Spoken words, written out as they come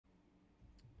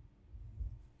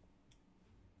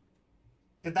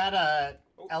Did that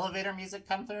elevator music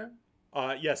come through?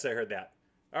 Yes, I heard that.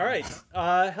 All right.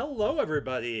 Hello,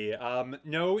 everybody.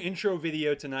 No intro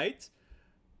video tonight,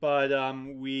 but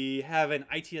we have an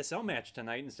ITSL match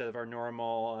tonight instead of our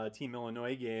normal Team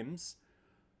Illinois games.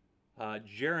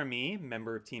 Jeremy,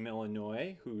 member of Team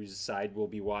Illinois, whose side we'll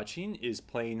be watching, is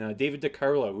playing David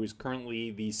DiCarlo, who's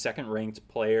currently the second-ranked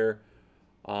player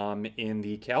in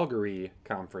the Calgary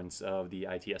conference of the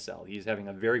ITSL. He's having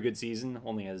a very good season,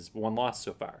 only has one loss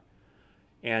so far.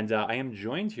 And I am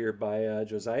joined here by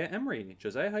Josiah Emery.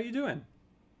 Josiah, how you doing?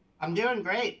 I'm doing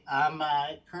great. I'm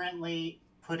currently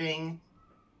putting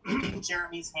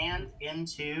Jeremy's hand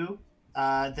into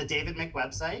the David Mick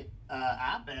website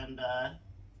app, and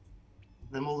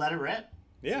then we'll let it rip.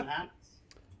 See Yeah, what happens.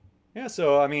 yeah.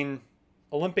 So I mean,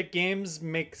 Olympic Games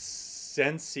makes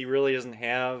sense. He really doesn't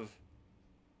have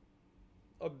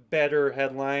a better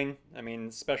headline. I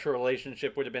mean, special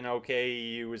relationship would have been okay.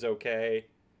 EU was okay,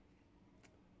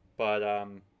 but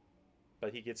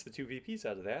but he gets the two VPs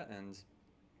out of that, and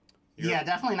Yeah, Europe.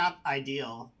 definitely not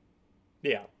ideal.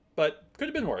 Yeah, but could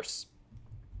have been worse.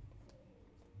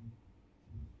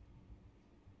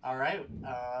 All right.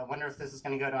 Wonder if this is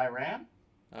going to go to Iran.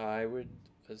 I would.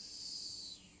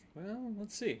 Well,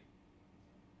 let's see.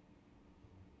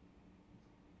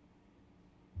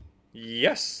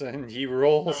 Yes, and he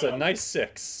rolls a nice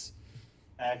six.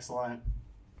 Excellent.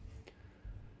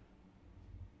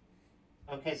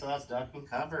 Okay, so that's duck and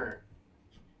cover.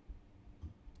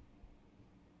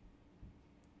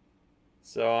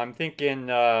 So I'm thinking,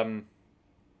 I mean,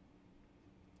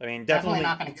 Definitely definitely,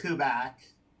 not going to coup back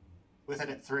with it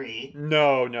at three.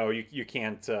 no, you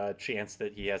can't chance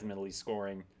that he has Middle East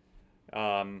scoring.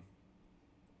 Um,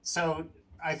 So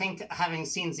I think having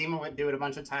seen Zimowit do it a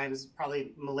bunch of times,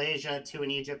 probably Malaysia, two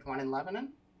in Egypt, one in Lebanon.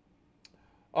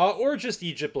 or just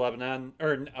Egypt, Lebanon,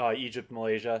 or Egypt,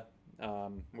 Malaysia,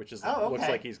 which is Oh, looks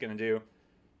like okay. he's going to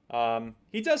do.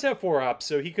 He does have four ups,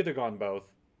 so he could have gone both.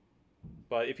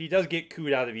 But if he does get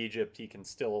cooed out of Egypt, he can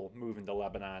still move into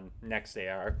Lebanon next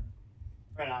AR.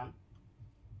 Right on.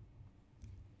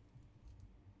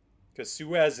 Because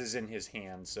Suez is in his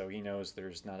hand, so he knows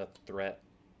there's not a threat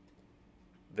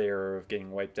there of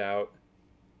getting wiped out.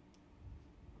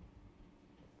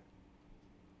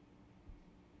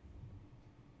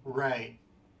 Right.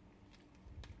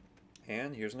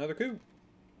 And here's another coup.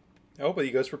 Oh, but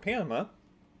he goes for Panama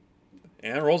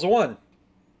and rolls a one.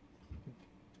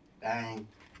 Dang.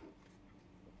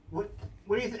 What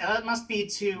do you think? That must be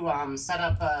to set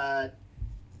up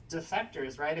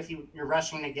defectors, right? If you're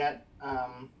rushing to get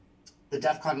the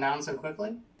DEFCON down so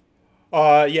quickly.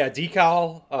 Yeah,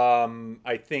 decal.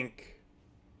 I think.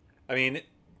 I mean,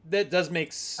 that does make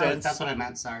Oh, that's sense. what I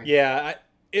meant. Sorry. Yeah,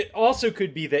 it also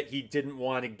could be that he didn't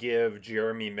want to give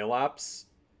Jeremy Millops.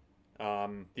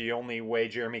 The only way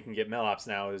Jeremy can get Millops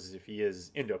now is if he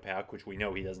is Indo-Pac, which we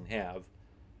know he doesn't have.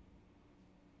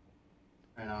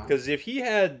 Right on. Because if he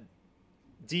had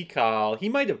decal, he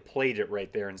might have played it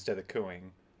right there instead of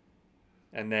cooing,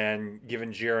 and then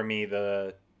given Jeremy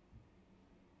the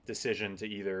decision to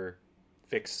either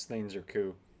fix things or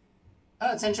coup.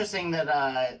 Oh, it's interesting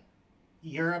that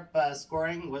Europe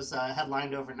scoring was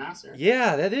headlined over Nasser.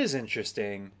 Yeah, that is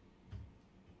interesting.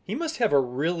 He must have a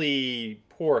really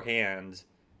poor hand.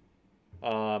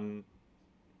 Um,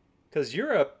 because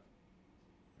Europe,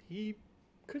 he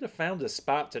could have found a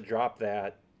spot to drop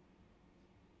that.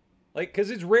 Like, because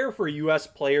it's rare for U.S.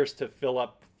 players to fill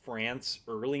up France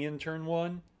early in turn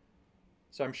one.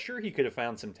 So I'm sure he could have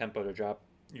found some tempo to drop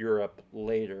Europe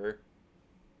later.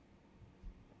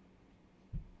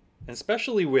 And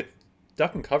especially with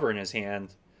duck and cover in his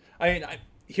hand. I mean,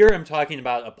 here I'm talking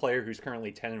about a player who's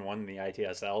currently 10-1 in the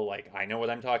ITSL. Like, I know what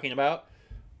I'm talking about.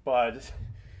 But,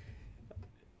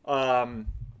 um,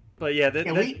 but yeah, Yeah, that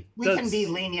we can be does.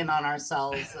 lenient on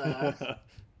ourselves.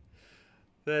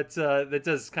 That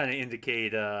does kind of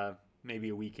indicate maybe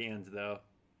a weak hand though.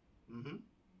 hmm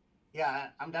Yeah,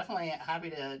 I'm definitely happy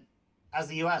to, as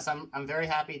the U.S., I'm very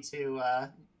happy to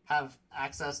have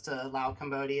access to Lao,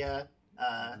 Cambodia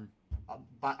Mm-hmm.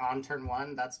 on turn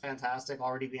one. That's fantastic.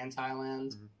 Already be in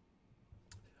Thailand. Mm-hmm.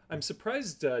 I'm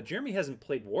surprised Jeremy hasn't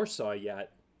played Warsaw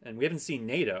yet, and we haven't seen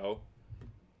NATO.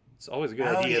 It's always a good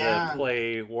Oh idea to yeah.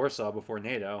 play Warsaw before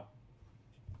NATO.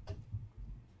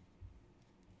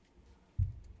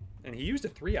 And he used a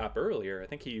three op earlier. I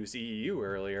think he used EEU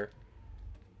earlier.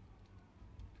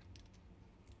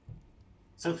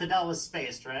 So Fidel was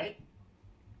spaced, right?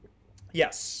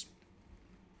 Yes.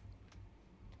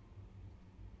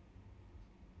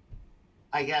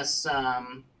 I guess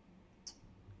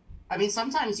I mean,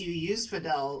 sometimes you use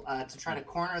Fidel to try to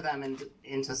corner them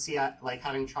into CIA, like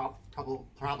having couple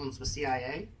problems with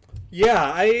CIA.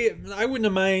 Yeah, I wouldn't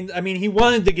have mind. I mean, he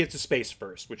wanted to get to space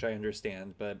first, which I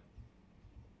understand, but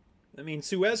I mean,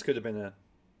 Suez could have been a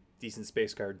decent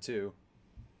space card too.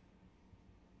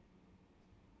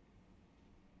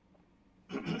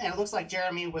 And it looks like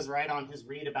Jeremy was right on his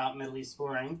read about Middle East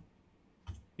scoring.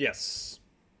 Yes.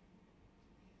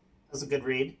 That was a good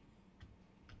read.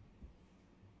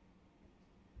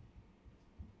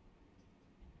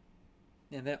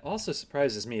 And that also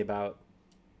surprises me about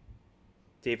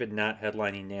David not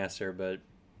headlining Nasser, but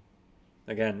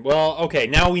again, well, okay,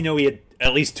 now we know he had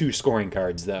at least 2 scoring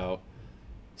cards, though.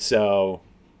 So.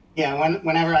 Yeah,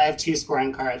 whenever I have 2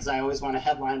 scoring cards, I always want to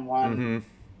headline one. Mm-hmm.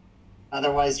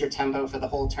 Otherwise, your tempo for the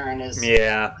whole turn is really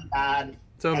bad.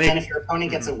 So and then if your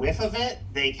opponent gets a whiff of it,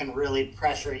 they can really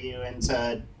pressure you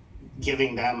into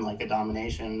giving them like a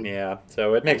domination. Yeah,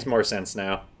 so it makes more sense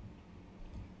now.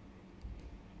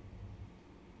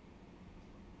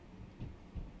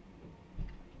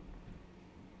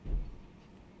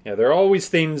 Yeah, there are always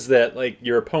things that like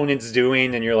your opponent's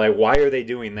doing, and you're like, why are they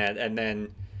doing that? And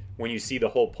then when you see the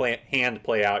whole hand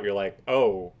play out, you're like,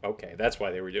 oh, okay, that's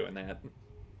why they were doing that.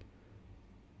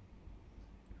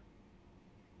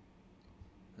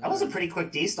 That was a pretty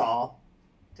quick D-stall.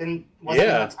 Wasn't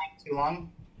take too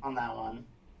long on that one.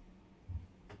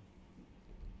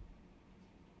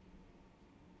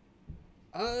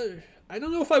 I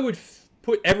don't know if I would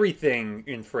put everything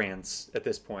in France at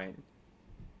this point.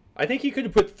 I think he could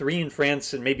have put 3 in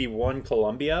France and maybe 1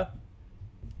 Colombia.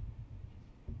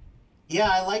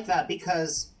 Yeah, I like that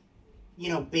because,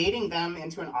 baiting them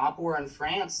into an op war in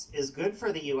France is good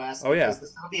for the U.S. because the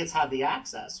Soviets have the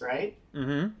access, right?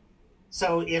 Mm-hmm.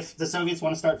 So if the Soviets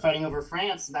want to start fighting over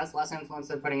France, that's less influence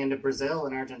they're putting into Brazil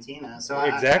and Argentina. So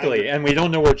exactly, and we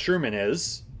don't know where Truman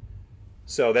is.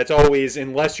 So that's always,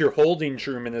 unless you're holding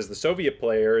Truman as the Soviet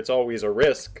player, it's always a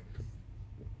risk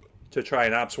to try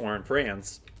an ops war in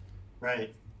France.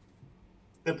 Right.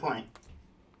 Good point.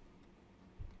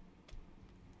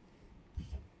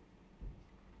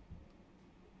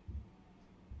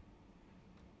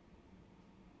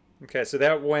 Okay, so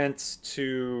that went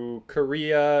to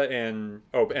Korea and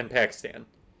Pakistan.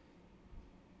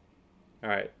 All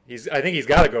right, I think he's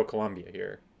got to go Colombia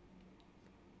here.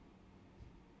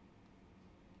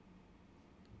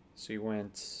 So he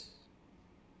went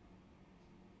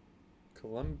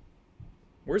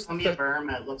Where's Colombia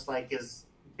Burma? It looks like is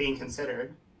being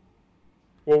considered.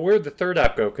 Well, where'd the third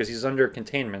op go? Because he's under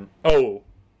containment. Oh,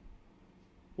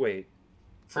 wait.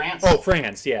 France. Oh,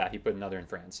 France. Yeah, he put another in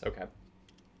France. Okay.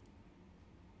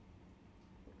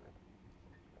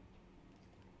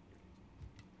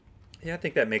 Yeah, I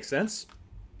think that makes sense.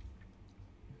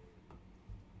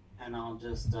 And I'll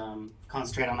just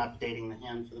concentrate on updating the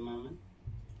hand for the moment.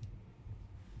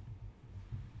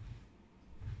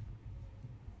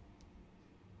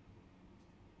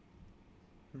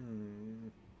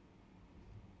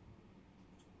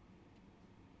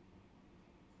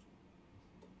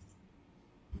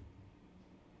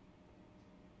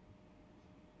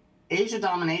 Asia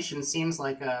domination seems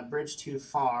like a bridge too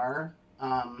far.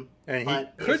 And he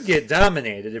could get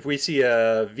dominated if we see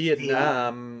a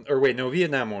Vietnam. Or wait, no,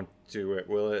 Vietnam won't do it,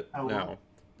 will it? Oh, no.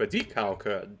 But DiCarlo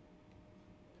could.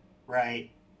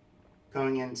 Right.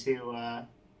 Going into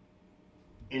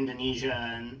Indonesia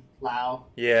and Laos.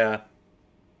 Yeah.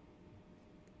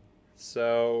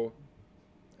 So,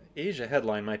 Asia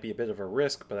headline might be a bit of a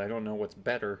risk, but I don't know what's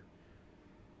better.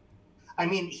 I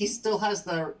mean, he still has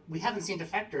we haven't seen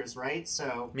defectors, right?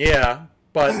 So yeah,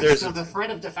 but there's so the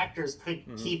threat of defectors could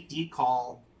keep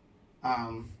DiCarlo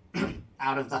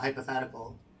out of the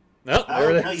hypothetical. No,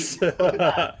 there it is.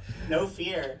 No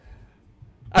fear.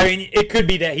 I mean, it could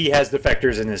be that he has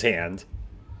defectors in his hand.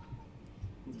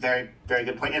 Very, very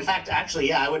good point. In fact, actually,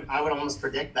 yeah, I would almost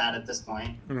predict that at this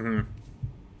point. Mm-hmm.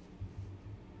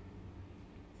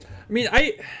 I mean,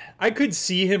 I could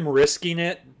see him risking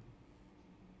it,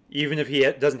 even if he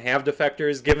doesn't have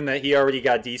defectors, given that he already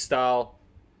got D-style.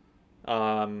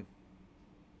 Well,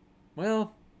 I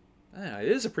don't know, it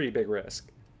is a pretty big risk.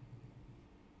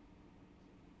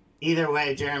 Either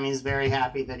way, Jeremy's very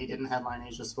happy that he didn't headline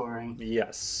Asia scoring.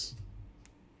 Yes.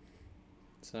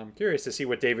 So I'm curious to see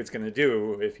what David's going to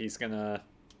do, if he's going to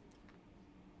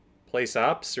place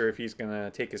ops or if he's going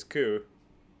to take his coup.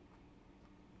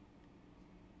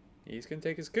 He's going to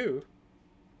take his coup.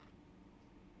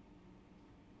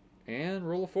 And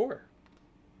roll a 4.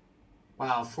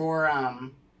 Wow, for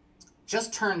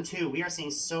just turn 2, we are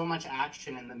seeing so much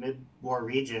action in the mid-war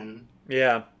region.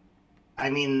 Yeah. I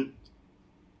mean,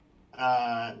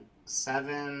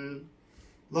 7,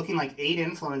 looking like 8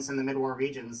 influence in the mid-war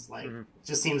regions. Like,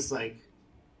 just seems like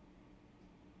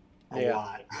a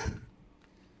lot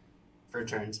for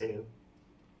turn 2.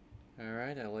 All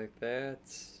right, I like that.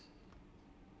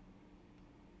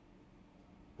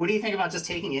 What do you think about just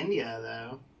taking India,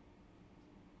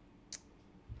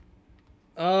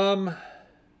 though?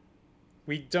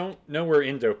 We don't know where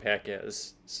Indo-Pak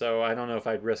is, so I don't know if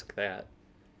I'd risk that.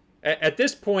 At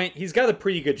this point, he's got a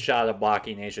pretty good shot of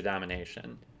blocking Asia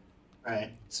domination.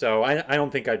 Right. So I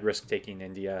don't think I'd risk taking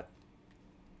India.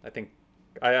 I think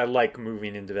I like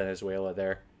moving into Venezuela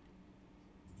there.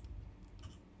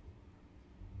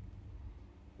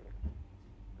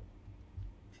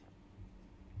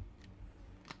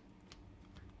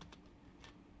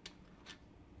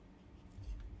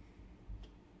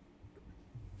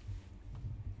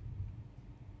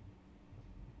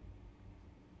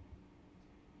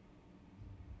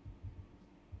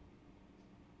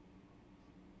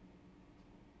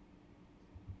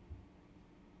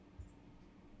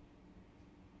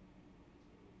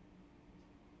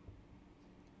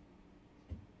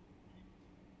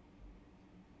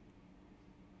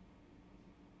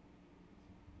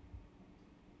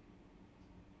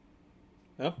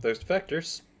 Oh, there's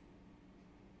defectors.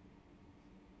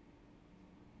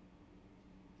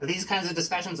 These kinds of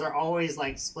discussions are always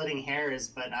like splitting hairs,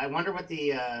 but I wonder what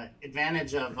the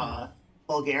advantage of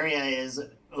Bulgaria is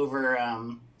over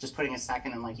just putting a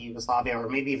second in like Yugoslavia, or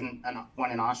maybe even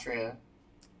one in Austria.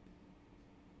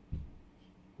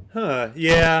 Huh,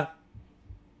 yeah.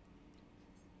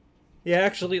 Yeah,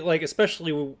 actually, like,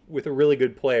 especially with a really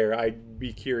good player, I'd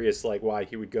be curious, like, why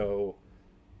he would go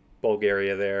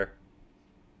Bulgaria there.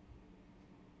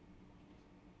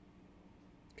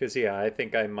 Because, yeah, I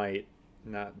think I might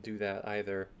not do that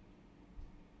either.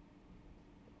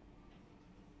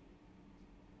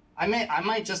 I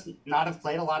might just not have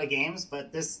played a lot of games,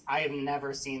 but I have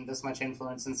never seen this much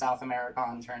influence in South America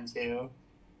on turn 2.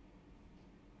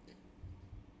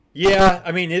 Yeah,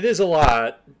 I mean, it is a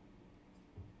lot.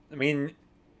 I mean,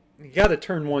 you got a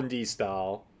turn 1D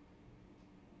style.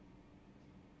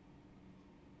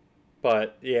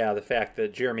 But, yeah, the fact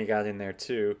that Jeremy got in there,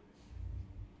 too.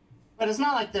 But it's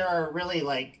not like there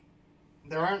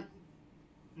aren't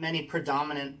many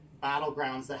predominant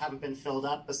battlegrounds that haven't been filled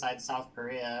up besides South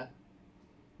Korea.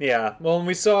 Yeah, well, and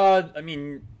we saw, I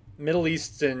mean, Middle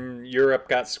East and Europe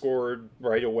got scored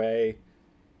right away.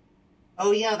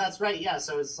 Oh, yeah, that's right. Yeah,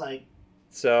 so it's like...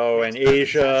 So, and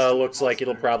Asia looks like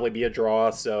it'll probably be a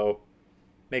draw, so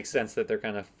makes sense that they're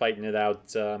kind of fighting it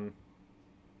out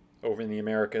over in the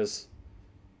Americas.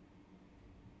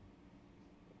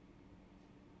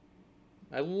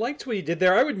 I liked what he did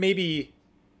there. I would maybe,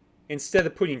 instead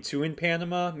of putting 2 in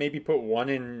Panama, maybe put 1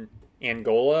 in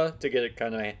Angola to get it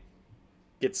kind of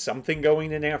get something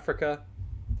going in Africa.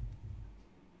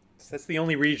 So that's the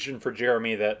only region for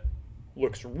Jeremy that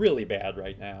looks really bad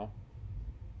right now.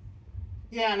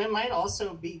 Yeah, and it might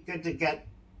also be good to get...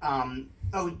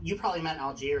 oh, you probably meant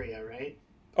Algeria, right?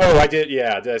 Oh, I did,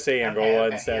 yeah. Did I say Angola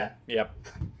okay, instead? Yeah. Yep.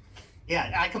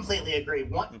 Yeah, I completely agree.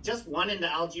 Just 1 into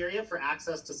Algeria for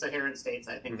access to Saharan states,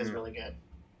 I think, is really good.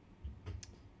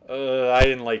 I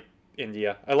didn't like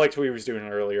India. I liked what he was doing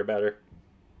earlier better.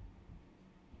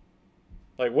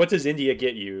 Like, what does India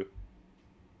get you?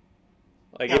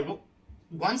 Like, yeah,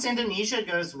 once Indonesia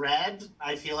goes red,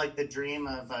 I feel like the dream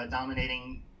of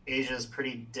dominating Asia is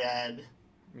pretty dead.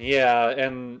 Yeah,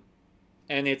 and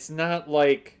it's not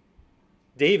like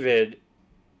David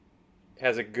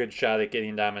has a good shot at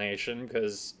getting domination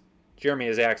because Jeremy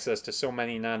has access to so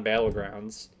many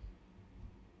non-battlegrounds.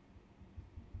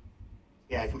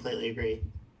 Yeah, I completely agree.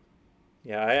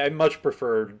 Yeah, I much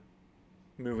preferred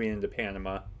moving into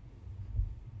Panama.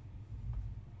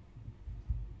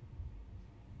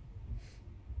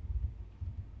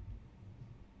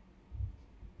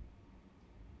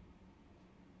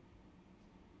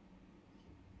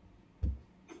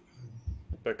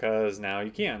 Because now you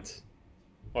can't.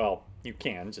 Well, you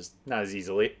can, just not as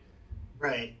easily.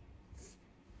 Right.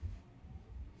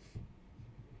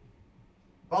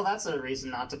 Well, that's a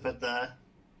reason not to put the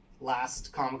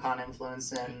last Comic-Con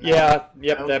influence in. Yeah,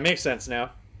 yep, that makes sense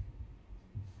now.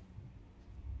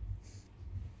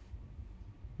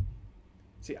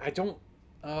 See, I don't...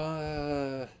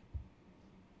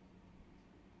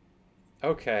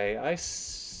 Okay, I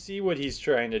see what he's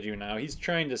trying to do now. He's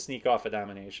trying to sneak off a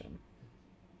domination.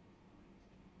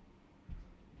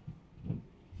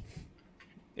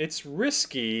 It's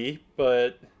risky,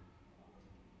 but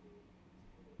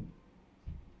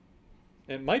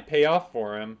it might pay off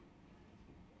for him.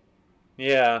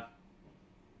 Yeah.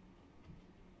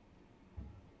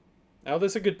 Oh,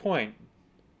 that's a good point.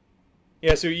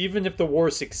 Yeah, so even if the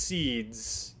war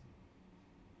succeeds,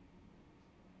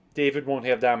 David won't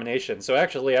have domination. So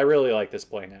actually, I really like this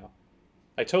play now.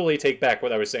 I totally take back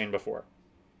what I was saying before.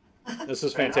 This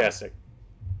is fantastic.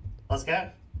 Let's go.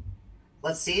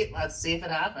 Let's see. Let's see if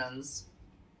it happens.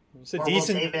 It's a or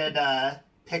decent. will David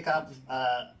pick up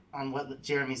on what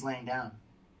Jeremy's laying down?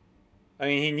 I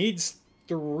mean, he needs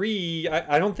 3.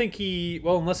 I don't think he.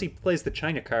 Well, unless he plays the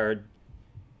China card.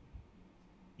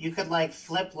 You could like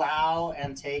flip Lao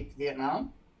and take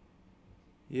Vietnam.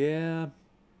 Yeah.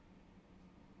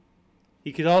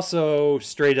 He could also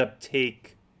straight up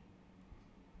take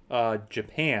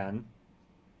Japan.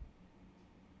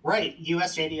 Right,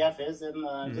 US JDF is in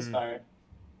the discard.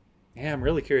 Yeah, I'm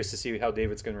really curious to see how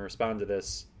David's going to respond to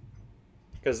this.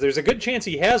 Because there's a good chance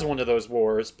he has one of those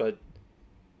wars, but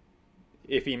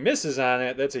if he misses on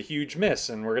it, that's a huge miss,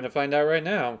 and we're going to find out right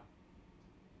now.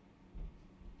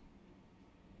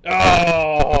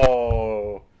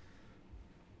 Oh!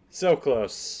 So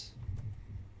close.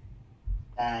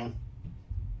 Dang.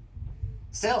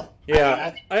 Still.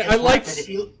 Yeah, I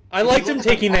liked him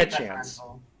taking that chance.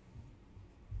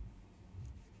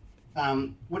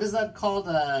 What is that called?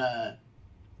 The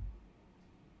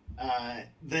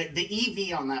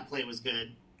EV on that play was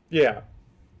good. Yeah.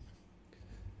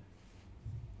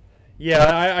 Yeah,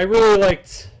 I really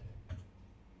liked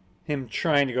him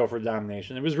trying to go for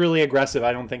domination. It was really aggressive.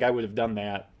 I don't think I would have done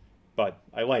that, but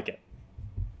I like it.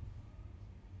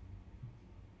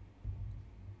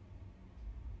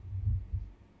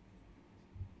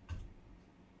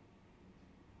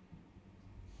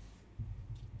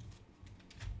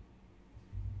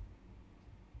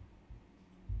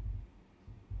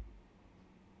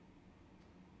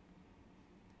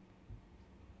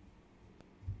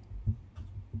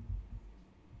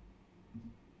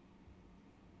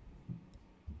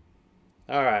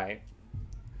 All right.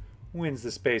 Wins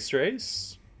the space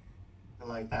race. I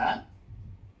like that.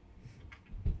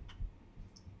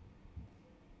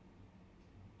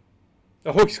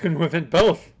 Oh, he's going to event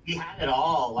both. He had it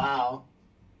all. Wow.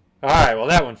 All right, well,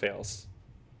 that one fails.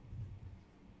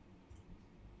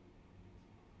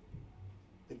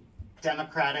 The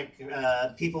democratic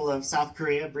people of South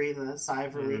Korea breathe a sigh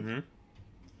of relief. Mm-hmm.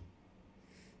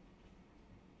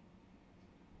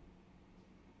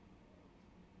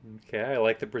 Okay, I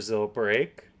like the Brazil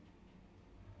break.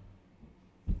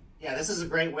 Yeah, this is a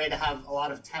great way to have a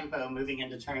lot of tempo moving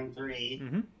into turn 3.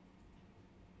 Mm-hmm.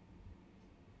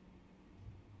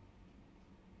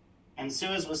 And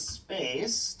Suez was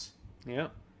spaced. Yeah.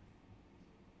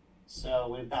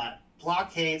 So we've got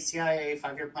blockade, CIA,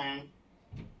 5-year plan.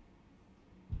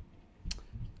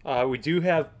 We do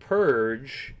have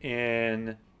Purge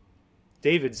in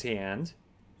David's hand.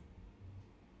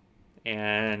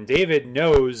 And David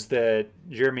knows that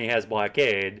Jeremy has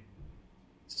blockade.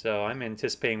 So I'm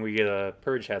anticipating we get a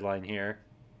Purge headline here.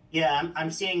 Yeah,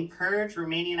 I'm seeing Purge,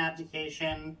 Romanian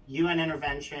abdication, UN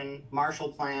intervention, Marshall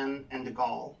Plan, and de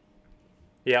Gaulle.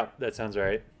 Yeah, that sounds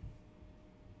right.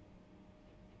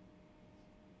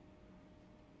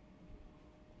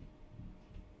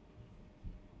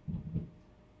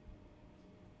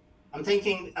 I'm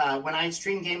thinking when I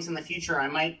stream games in the future, I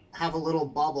might have a little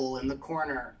bubble in the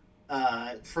corner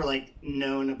for like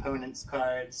known opponents'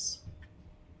 cards.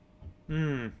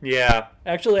 Yeah.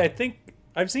 Actually, I think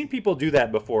I've seen people do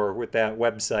that before with that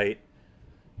website.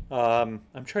 I'm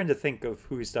trying to think of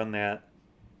who's done that,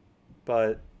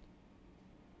 but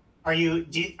are you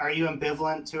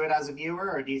ambivalent to it as a viewer,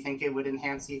 or do you think it would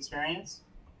enhance the experience?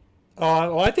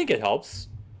 well, I think it helps.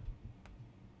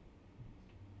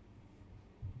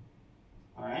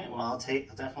 All right. Well, I'll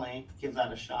definitely give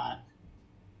that a shot.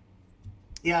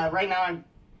 Yeah. Right now, I'm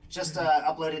just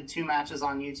uploaded 2 matches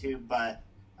on YouTube, but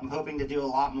I'm hoping to do a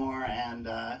lot more and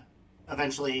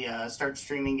eventually start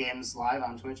streaming games live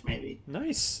on Twitch, maybe.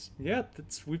 Nice. Yeah,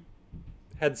 we've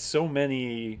had so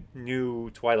many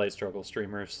new Twilight Struggle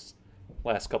streamers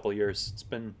last couple of years. It's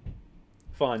been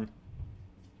fun.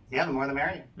 Yeah, the more the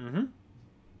merrier. Mm-hmm.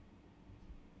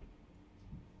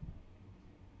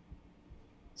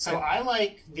 So I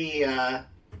like the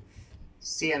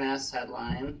CNS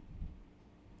headline.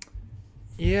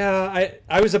 Yeah,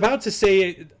 I was about to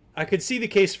say I could see the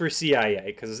case for CIA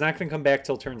because it's not going to come back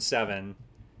till turn 7.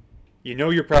 You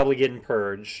know you're probably getting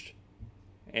purged,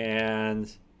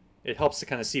 and it helps to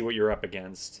kind of see what you're up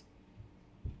against.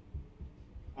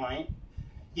 Point.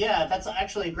 Yeah, that's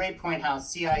actually a great point. How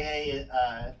CIA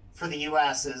for the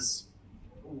U.S. is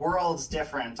worlds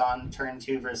different on turn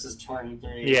 2 versus turn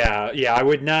 3. Yeah, I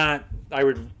would not. I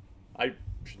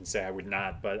shouldn't say I would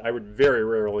not, but I would very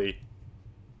rarely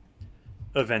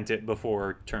event it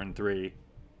before turn 3.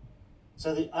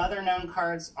 So the other known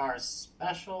cards are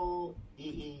Special,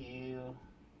 EEU,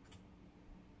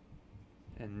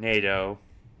 and NATO.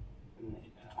 and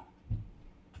NATO.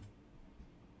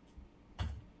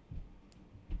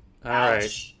 All right.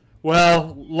 Ouch.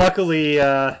 Well, luckily,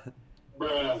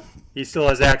 Bruh. he still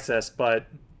has access, but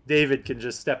David can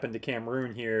just step into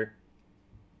Cameroon here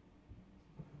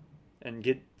and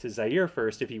get to Zaire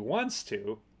first if he wants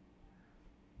to.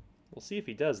 We'll see if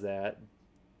he does that.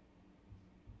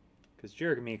 Because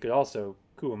Jeremy could also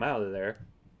coup him out of there.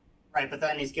 Right, but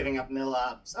then he's giving up mill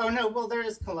ups. Oh no, well there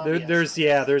is Colombia.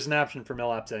 There's an option for mill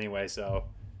ups anyway, so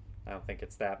I don't think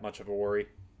it's that much of a worry.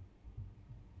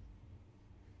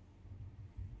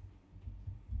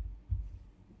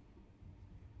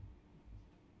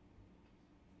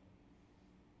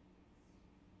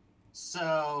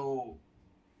 So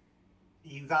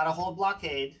you got to hold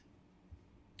blockade.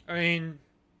 I mean,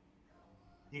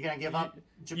 you're gonna give up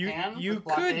Japan. You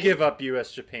could give up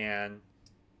U.S. Japan.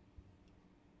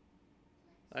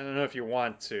 I don't know if you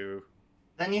want to.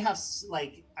 Then you have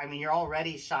like, I mean, you're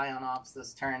already shy on ops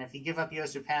this turn. If you give up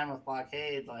U.S. Japan with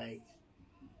blockade, like,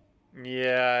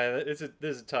 yeah, this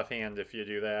is a tough hand if you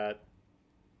do that.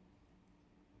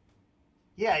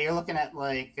 Yeah, you're looking at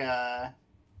like, I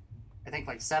think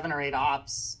like 7 or 8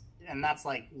 ops, and that's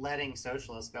like letting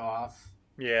socialists go off.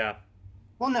 Yeah.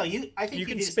 Well, no, I think you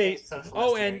can space.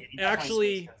 Oh, and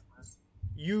actually,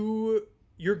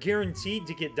 you're guaranteed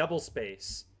to get double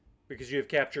space because you have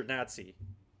captured Nazi,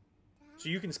 so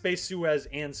you can space Suez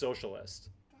and socialist.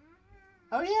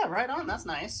 Oh yeah, right on. That's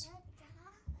nice.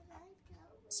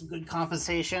 Some good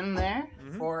compensation there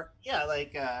for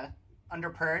like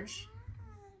under purge.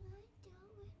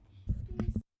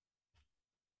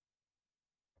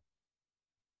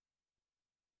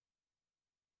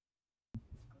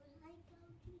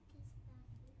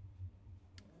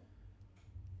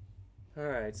 All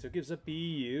right, so it gives up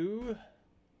EU.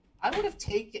 I would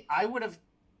have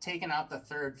taken out the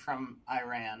third from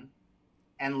Iran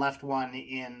and left one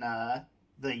in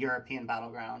the European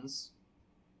battlegrounds.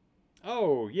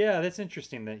 Oh, yeah, that's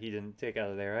interesting that he didn't take out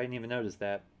of there. I didn't even notice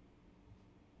that.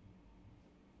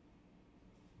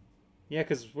 Yeah,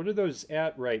 because what are those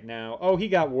at right now? Oh, he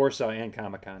got Warsaw and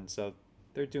Comecon, so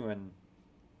they're doing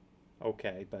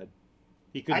okay, but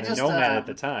he couldn't have known that at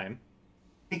the time.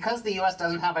 Because the U.S.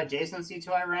 doesn't have adjacency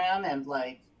to Iran, and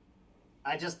like,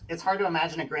 it's hard to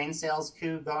imagine a grain sales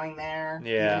coup going there.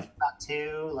 Yeah. Even if not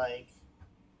two, like.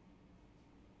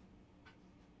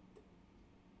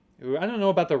 I don't know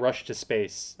about the rush to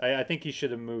space. I think he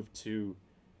should have moved to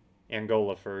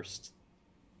Angola first.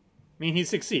 I mean, he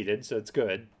succeeded, so it's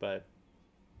good, but.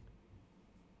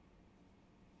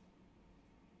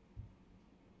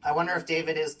 I wonder if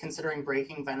David is considering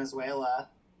breaking Venezuela.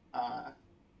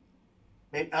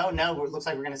 Oh no, it looks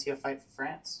like we're going to see a fight for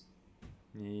France.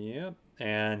 Yep,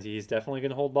 and he's definitely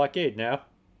going to hold blockade now.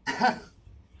 I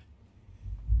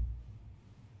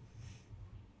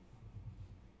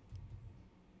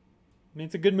mean,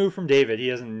 it's a good move from David. He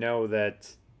doesn't know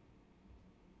that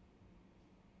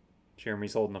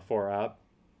Jeremy's holding the 4-op.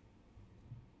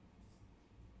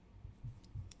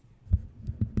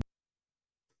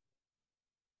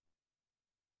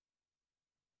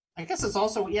 I guess it's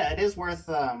also, it is worth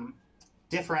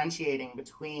differentiating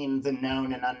between the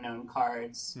known and unknown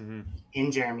cards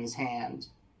in Jeremy's hand.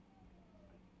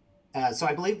 So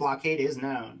I believe blockade is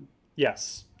known.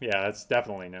 Yes. Yeah, that's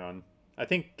definitely known. I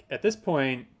think at this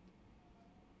point,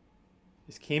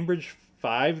 is Cambridge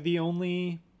 5 the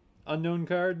only unknown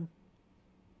card?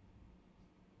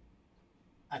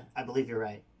 I believe you're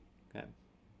right. Okay.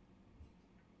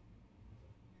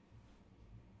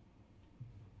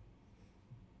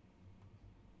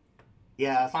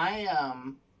 Yeah, if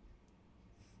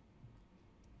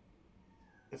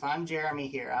I'm Jeremy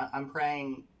here, I'm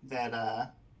praying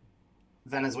that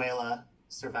Venezuela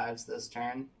survives this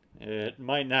turn. It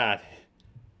might not.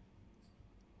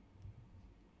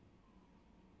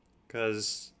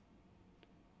 Because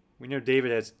we know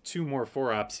David has 2 more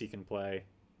 4-ops he can play.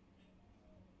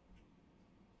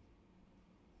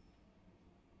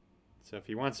 So if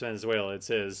he wants Venezuela, it's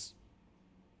his.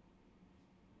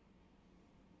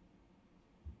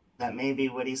 That may be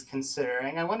what he's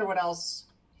considering. I wonder what else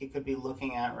he could be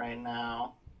looking at right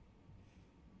now.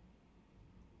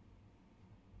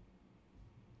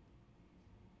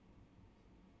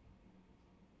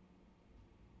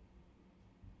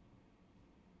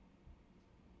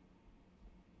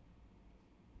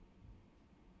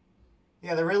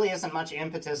 Yeah, there really isn't much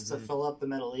impetus to fill up the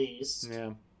Middle East.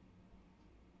 Yeah.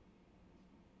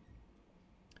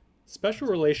 Special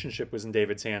relationship was in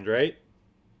David's hand, right?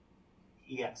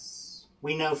 Yes.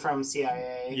 We know from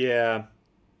CIA. Yeah.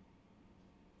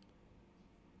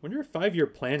 Wonder if 5-year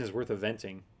plan is worth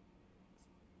eventing.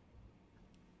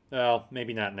 Well,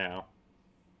 maybe not now.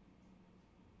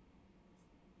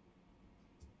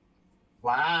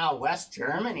 Wow, West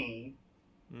Germany.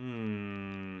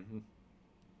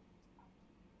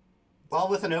 Well,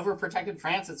 with an overprotected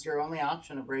France, it's your only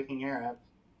option of breaking Europe.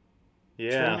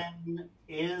 Yeah. Truman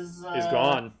is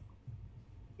gone.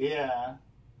 Yeah,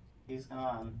 he's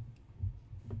gone.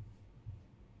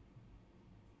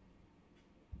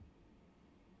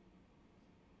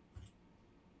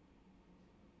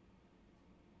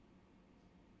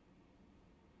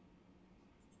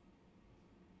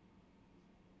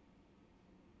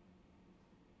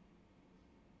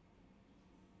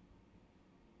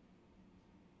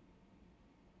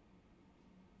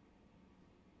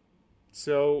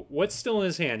 So what's still in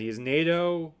his hand? He has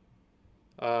NATO,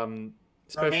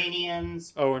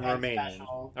 Romanians. Oh, and Romanian.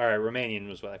 Special. All right, Romanian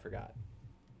was what I forgot.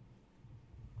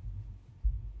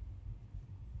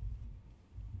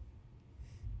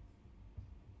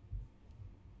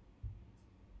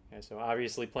 Okay, so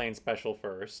obviously playing special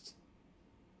first.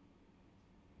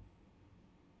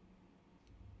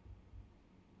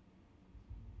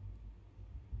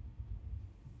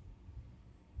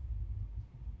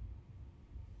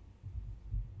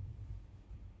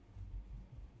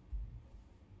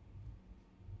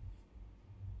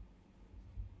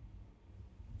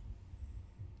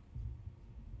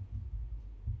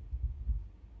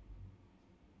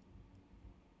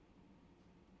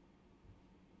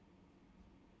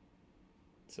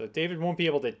 So David won't be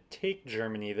able to take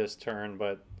Germany this turn,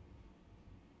 but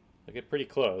he'll get pretty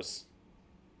close.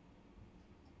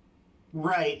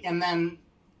 Right, and then,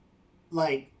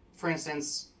 like, for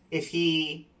instance, if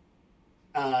he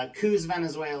coups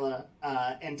Venezuela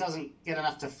and doesn't get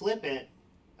enough to flip it,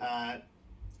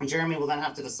 Germany will then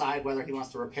have to decide whether he wants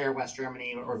to repair West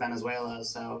Germany or Venezuela.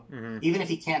 So even if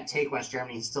he can't take West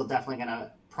Germany, he's still definitely going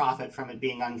to profit from it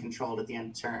being uncontrolled at the end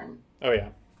of the turn. Oh, yeah.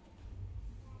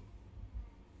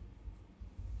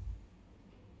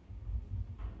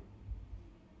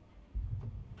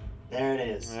 There it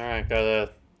is. All right,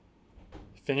 gotta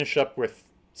finish up with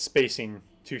spacing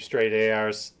 2 straight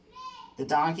ARs. The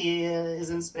donkey is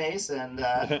in space, and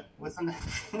they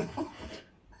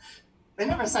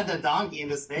never sent a donkey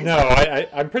into space. No,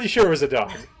 I'm pretty sure it was a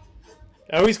dog.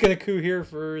 Oh, he's gonna coup here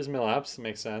for his mill-ups.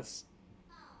 Makes sense.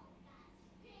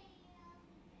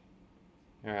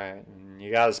 All right, and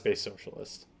you got a space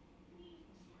socialist.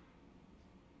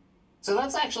 So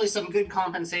that's actually some good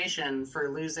compensation for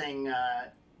losing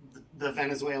the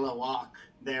Venezuela walk.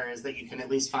 There is that you can at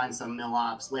least find some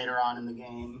mill-ops later on in the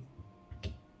game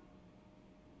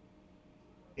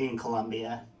in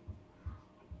Colombia.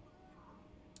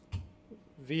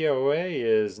 VOA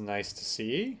is nice to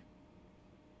see.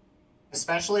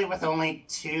 Especially with only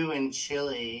 2 in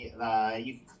Chile,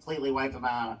 you can completely wipe them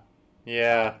out.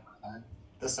 Yeah.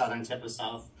 The southern tip of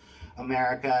South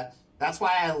America. That's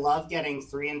why I love getting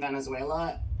 3 in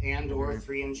Venezuela and or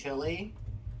 3 in Chile.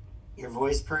 Your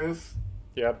voice proof.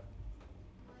 Yep.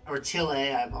 Or Chile,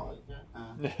 I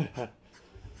apologize.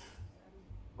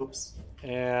 Oops.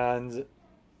 And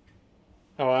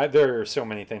there are so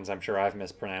many things I'm sure I've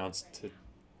mispronounced.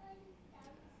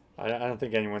 I don't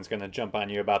think anyone's going to jump on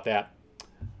you about that.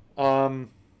 I'm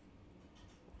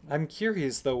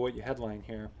curious, though, what you headline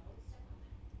here.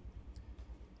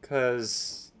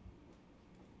 Because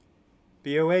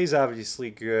BOA is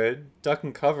obviously good. Duck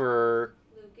and cover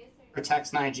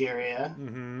Protects Nigeria.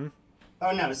 Mm-hmm.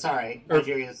 Oh, no, sorry.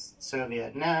 Nigeria's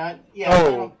Soviet. No, yeah. Oh,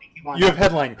 I don't think you have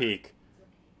headline peak.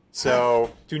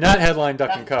 So do not headline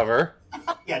duck and cover.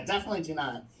 Yeah, definitely do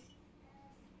not.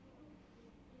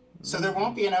 So there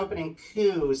won't be an opening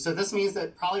coup. So this means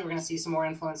that probably we're going to see some more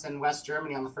influence in West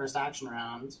Germany on the first action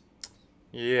round.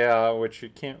 Yeah, which you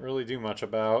can't really do much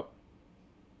about.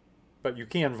 But you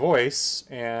can voice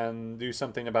and do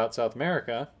something about South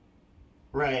America.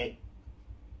 Right.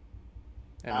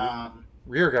 And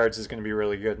rear guards is going to be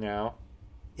really good now.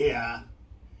 Yeah.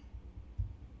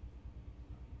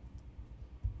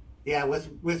 Yeah,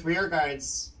 with rear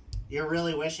guards, you're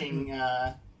really wishing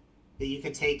that you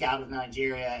could take out of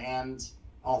Nigeria and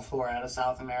all 4 out of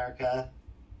South America.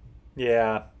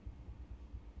 Yeah.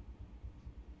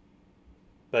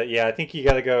 But yeah, I think you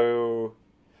got to go...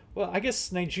 Well, I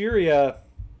guess Nigeria...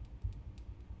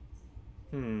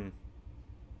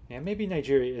 Yeah, maybe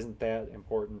Nigeria isn't that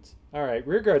important. All right,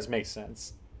 rear guards makes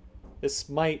sense. This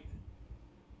might...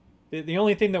 The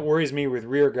only thing that worries me with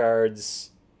rear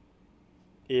guards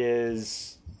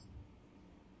is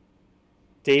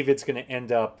David's going to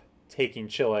end up taking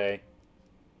Chile.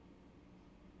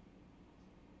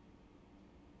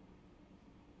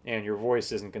 And your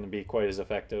voice isn't going to be quite as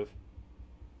effective.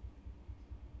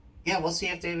 Yeah, we'll see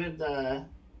if David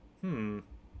Hmm.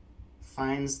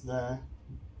 finds the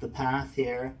path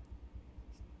here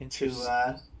to Interest.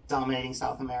 dominating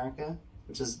South America,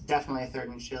 which is definitely a third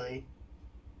in Chile.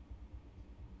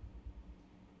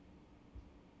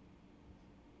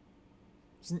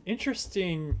 It's an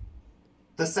interesting.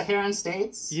 The Saharan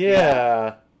states? Yeah,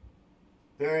 Yeah.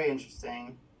 very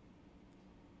interesting.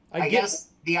 I I get. guess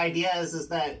the idea is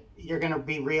that you're going to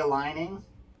be realigning,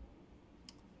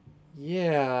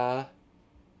 Yeah. I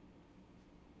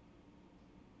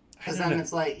because don't know. then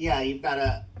it's like, yeah, you've got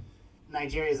a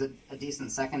Nigeria is a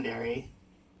decent secondary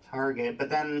target, but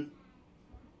then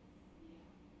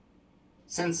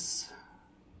since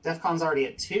DEFCON's already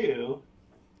at two,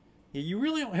 Yeah, you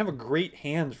really don't have a great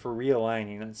hand for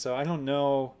realigning, so I don't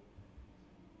know.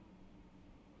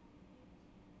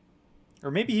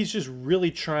 Or maybe he's just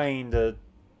really trying to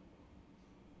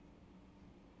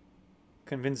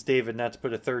convince David not to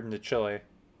put a third into Chile.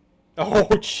 Oh,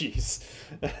 jeez.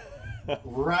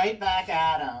 right back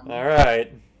at All him.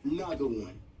 right. Another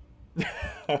one.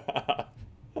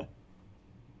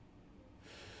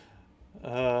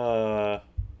 uh,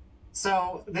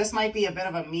 So this might be a bit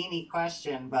of a meanie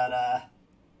question, but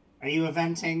are you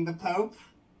eventing the Pope?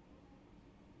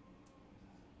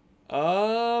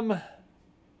 um.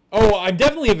 Oh, I'm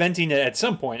definitely eventing it at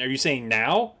some point. Are you saying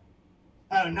now?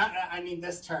 Oh, not. I mean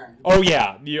this turn. Oh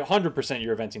yeah, you 100%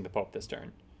 you're eventing the Pope this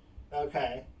turn.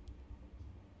 Okay.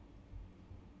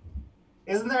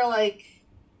 Isn't there like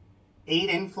 8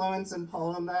 influence in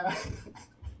Poland though?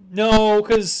 No,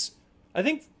 because I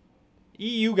think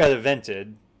EU got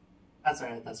evented. That's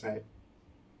right. That's right.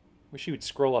 Wish you would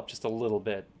scroll up just a little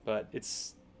bit, but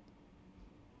it's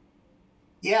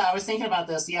Yeah, I was thinking about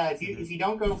this. Yeah, if you Mhm. if you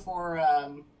don't go for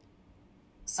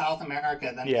South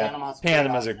America, then yeah. Panama's a great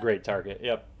Panama's a option. great target.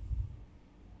 Yep.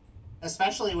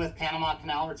 Especially with Panama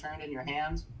Canal returned in your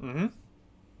hand. Mm-hmm.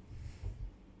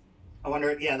 I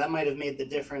wonder. Yeah, that might have made the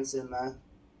difference in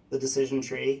the decision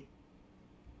tree.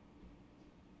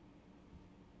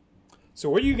 So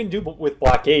what are you gonna do with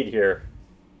blockade here?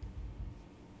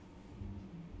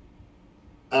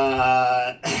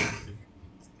 Uh,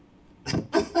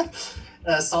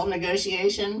 Salt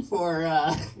negotiation for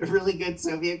a really good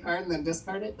Soviet card and then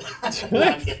discard it. No,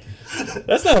 I'm kidding.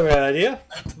 That's not a bad idea.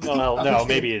 Well, no, Okay.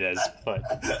 maybe it is,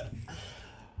 but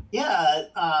Yeah.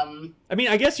 I mean,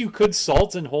 I guess you could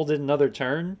salt and hold it another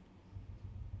turn,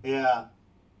 Yeah.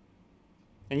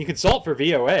 and you could salt for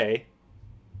VOA.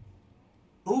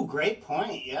 Ooh, great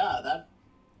point. Yeah, that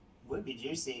would be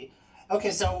juicy.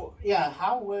 Okay, so yeah,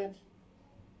 how would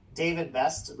David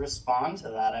best respond to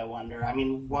that? I wonder. I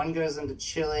mean, one goes into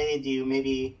Chile. Do you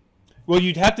maybe? Well,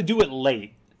 you'd have to do it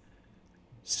late,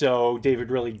 so David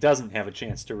really doesn't have a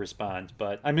chance to respond.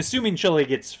 But I'm assuming Chile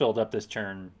gets filled up this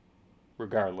turn,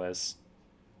 regardless.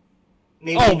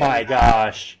 Maybe Oh he goes, my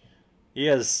gosh, he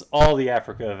has all the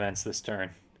Africa events this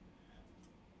turn.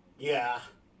 Yeah,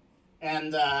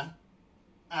 and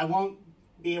I won't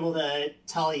be able to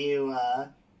tell you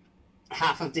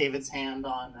half of David's hand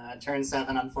on turn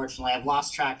seven. Unfortunately, I've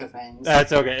lost track of things.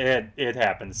 That's okay. It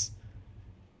happens.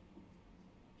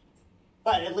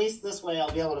 But at least this way,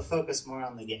 I'll be able to focus more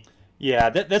on the game. Yeah,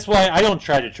 that's why I don't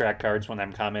try to track cards when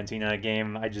I'm commenting on a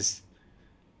game. I just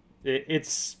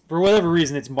it's for whatever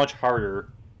reason it's much harder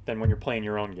than when you're playing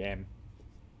your own game.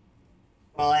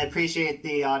 Well, I appreciate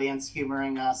the audience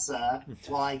humoring us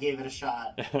while I gave it a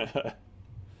shot.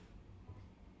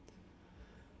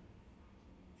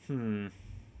 Hmm.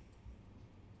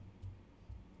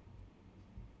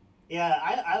 Yeah,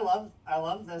 I love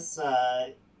this.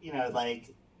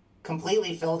 Like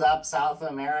completely filled up South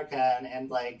America and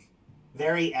like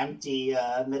very empty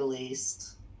Middle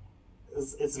East.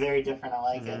 It's very different. I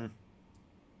like it. Mhm.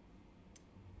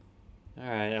 All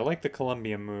right, I like the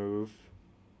Colombia move.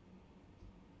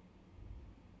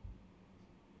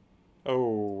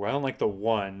 Oh, I don't like the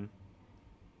one.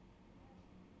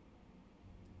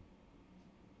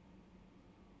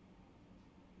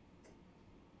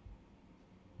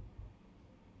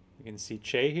 You can see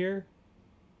Che here.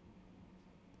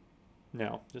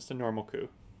 No, just a normal coup.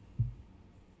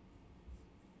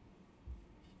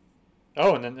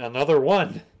 Oh, and then another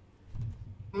one.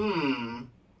 Hmm.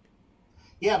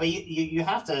 Yeah, but you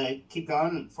have to keep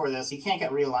going for this. You can't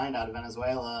get realigned out of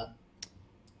Venezuela.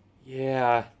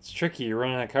 Yeah, it's tricky. You're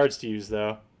running out of cards to use,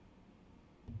 though.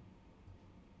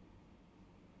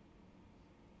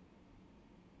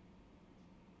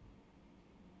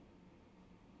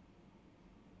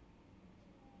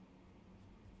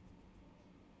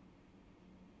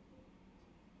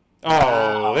 Oh,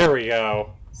 Wow. there we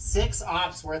go. 6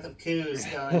 ops worth of coups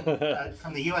going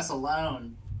from the U.S.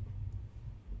 alone.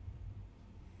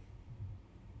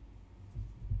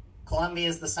 Colombia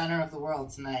is the center of the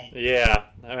world tonight. Yeah,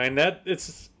 I mean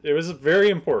it was very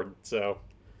important. So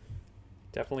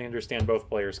definitely understand both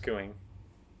players cooing.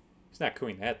 He's not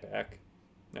cooing that back.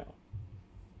 No.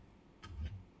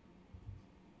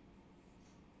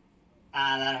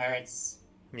 Ah, that hurts.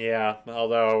 Yeah,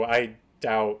 although I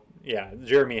doubt. Yeah,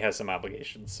 Jeremy has some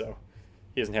obligations, so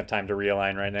he doesn't have time to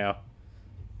realign right now.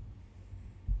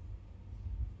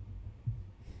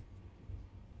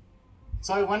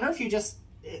 So I wonder if you just.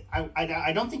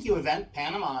 I don't think you event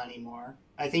Panama anymore.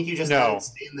 I think you just No. let it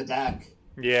stay in the deck.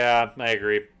 Yeah, I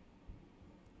agree.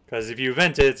 Because if you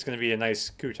event it, it's going to be a nice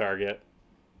coup target.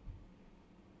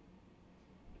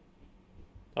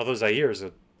 Although Zaire is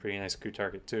a pretty nice coup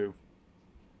target, too.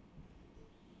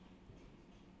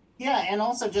 Yeah, and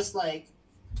also just like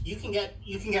you can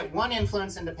get one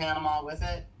influence into Panama with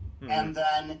it, and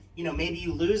then maybe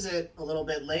you lose it a little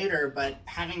bit later, but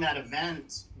having that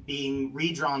event being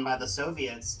redrawn by the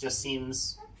Soviets just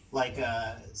seems like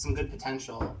some good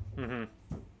potential.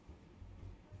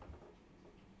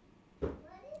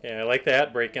 Yeah, I like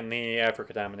that, breaking the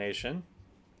Africa domination.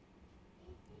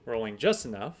 Rolling just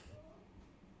enough.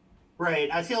 Right,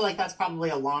 I feel like that's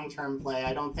probably a long-term play.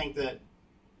 I don't think that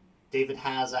David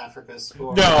has Africa's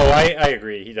score. No, I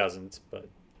agree. He doesn't, but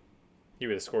he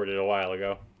would have scored it a while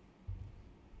ago.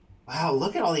 Wow,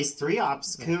 look at all these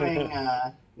 3-ops cooing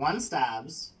one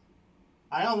stabs.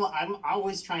 I'm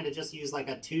always trying to just use like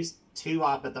a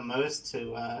 2-op at the most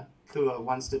to coup a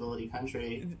 1 stability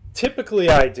country. Typically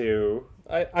I do.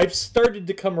 I've started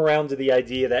to come around to the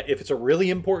idea that if it's a really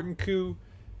important coup,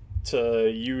 to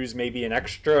use maybe an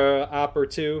extra op or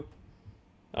two.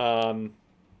 Although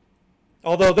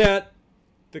the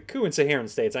coup in Saharan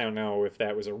states, I don't know if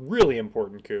that was a really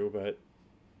important coup, but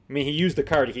I mean, he used the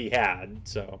card he had,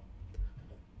 so.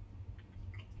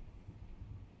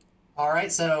 All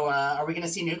right, so are we going to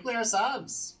see nuclear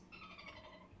subs?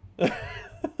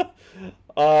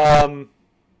 Some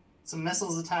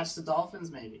missiles attached to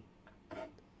dolphins, maybe.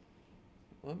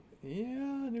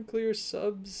 Yeah, nuclear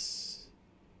subs.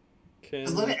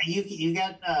 Look at you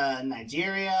got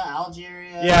Nigeria,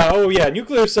 Algeria. Yeah. Oh, yeah.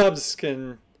 Nuclear subs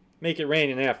can make it rain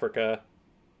in Africa.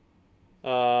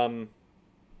 Although,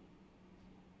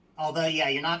 yeah,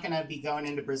 you're not going to be going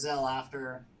into Brazil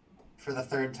for the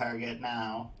 3rd target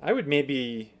now. I would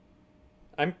maybe.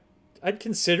 I'd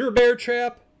consider bear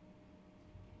trap.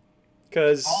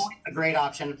 Because always a great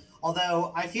option.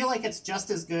 Although I feel like it's just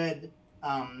as good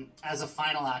as a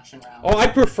final action round. Oh, I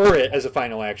prefer it as a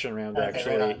final action round, okay,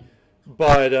 actually.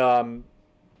 But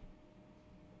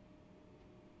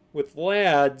with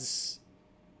lads,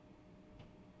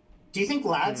 do you think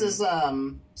lads is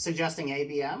suggesting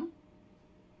ABM?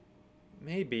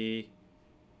 Maybe.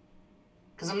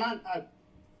 Because I'm not.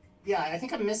 Yeah, I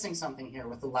think I'm missing something here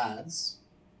with the lads.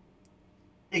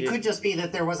 It could just be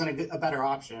that there wasn't a better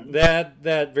option.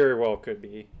 That very well could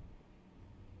be.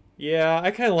 Yeah,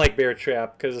 I kind of like bear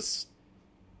trap because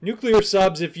nuclear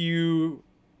subs, if you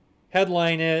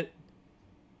headline it,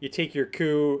 you take your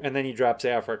coup, and then he drops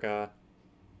Africa.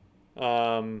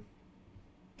 But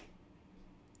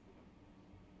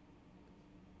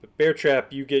bear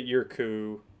trap, you get your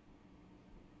coup.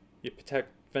 You protect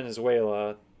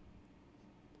Venezuela.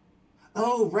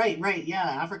 Oh, right. Yeah,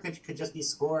 Africa could just be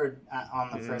scored on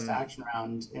the first action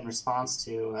round in response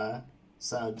to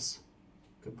subs.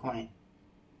 Good point.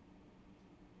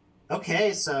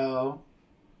 Okay, so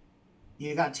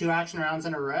you got 2 action rounds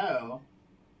in a row.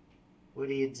 What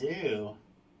do you do?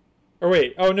 Or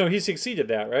wait, oh no, he succeeded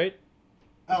that, right?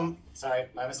 Sorry,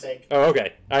 my mistake. Oh,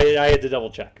 okay. I had to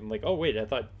double check. I'm like, oh wait, I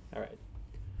thought, all right.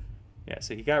 Yeah,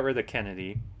 so he got rid of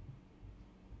Kennedy.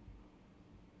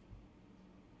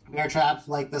 Bear trap,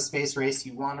 like the space race,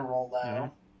 you want to roll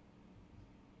low.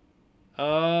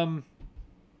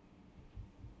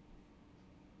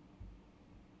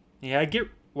 Yeah, I get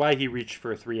why he reached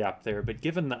for a 3-op there, but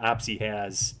given the ops he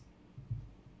has,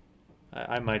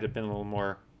 I might have been a little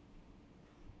more.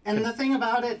 And the thing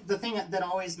about it, the thing that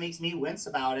always makes me wince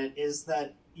about it is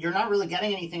that you're not really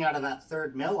getting anything out of that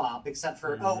 3rd mill op except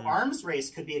for, arms race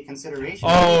could be a consideration.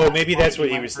 Oh, maybe that's what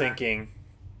he was thinking.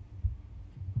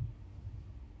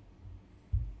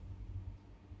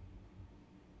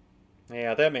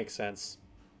 Yeah, that makes sense.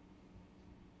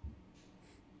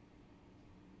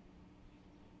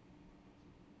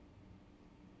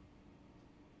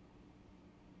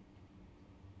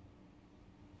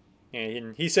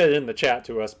 And he said it in the chat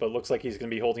to us, but looks like he's going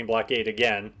to be holding blockade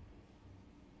again.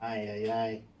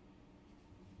 Aye.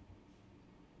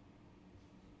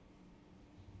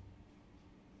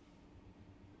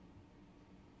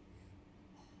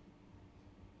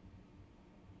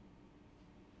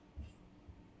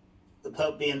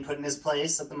 Pope being put in his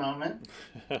place at the moment.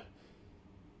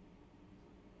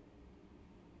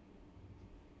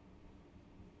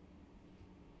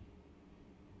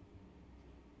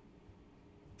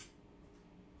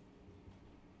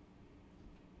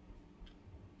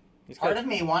 Part of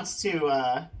me wants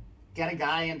to get a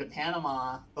guy into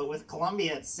Panama, but with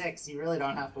Colombia at 6, you really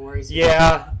don't have to worry.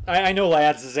 Yeah, I know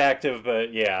Lads is active,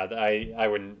 but yeah, I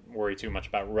wouldn't worry too much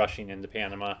about rushing into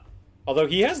Panama. Although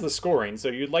he has the scoring, so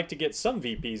you'd like to get some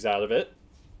VPs out of it.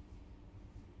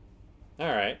 All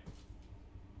right.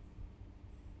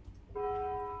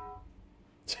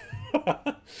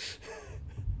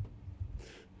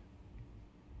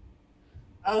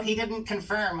 Oh, he didn't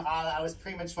confirm. I was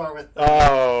premature with.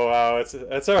 Oh,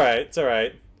 that's all right. It's all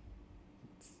right.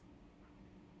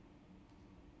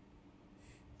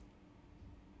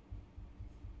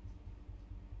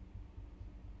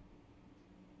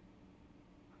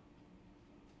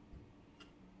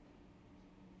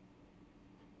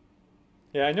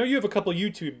 Yeah, I know you have a couple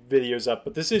YouTube videos up,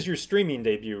 but this is your streaming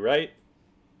debut, right?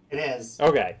 It is.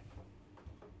 Okay.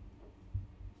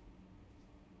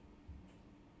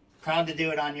 Proud to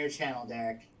do it on your channel,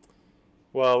 Derek.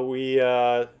 Well,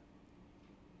 we're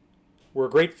a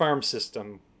great farm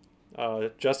system.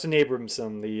 Justin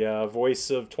Abramson, the voice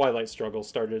of Twilight Struggle,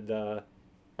 started, or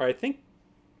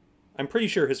I'm pretty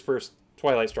sure his first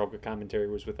Twilight Struggle commentary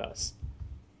was with us.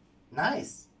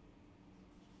 Nice.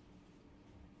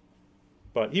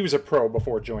 But he was a pro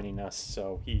before joining us,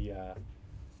 so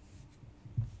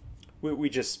we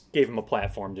just gave him a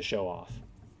platform to show off.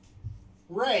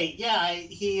 Right, yeah,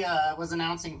 he was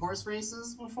announcing horse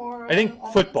races before. I think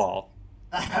football.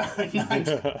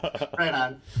 Right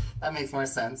on. That makes more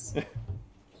sense.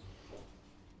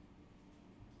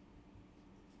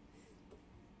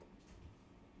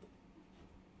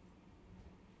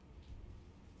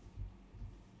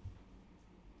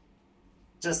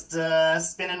 Just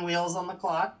spinning wheels on the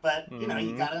clock, but you know,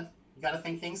 you gotta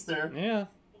think things through. Yeah.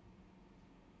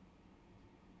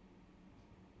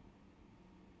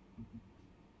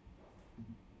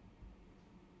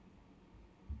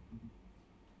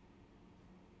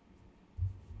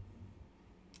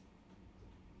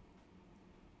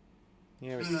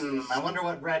 I wonder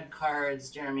what red cards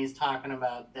Jeremy's talking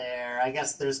about there. I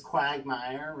guess there's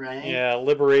Quagmire, right? Yeah,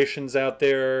 Liberation's out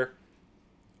there.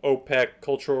 OPEC,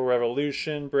 Cultural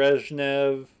Revolution,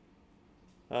 Brezhnev,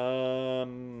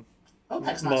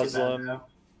 OPEC's not Muslim. too bad,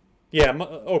 yeah,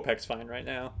 OPEC's fine right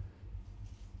now.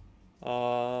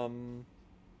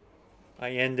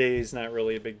 Allende's not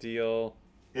really a big deal.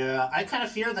 Yeah, I kind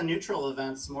of fear the neutral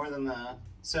events more than the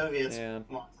Soviets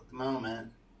ones at the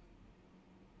moment.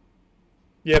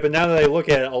 Yeah, but now that I look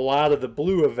at it, a lot of the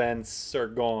blue events are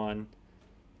gone.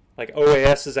 Like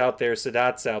OAS is out there,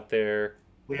 Sadat's out there.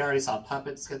 We already saw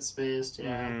puppets get spaced,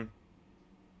 yeah. Mm-hmm.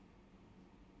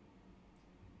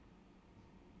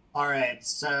 All right,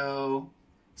 so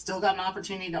still got an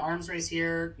opportunity to arms race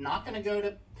here. Not going to go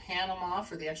to Panama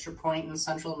for the extra point in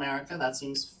Central America. That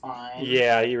seems fine.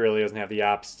 Yeah, he really doesn't have the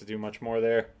ops to do much more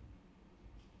there.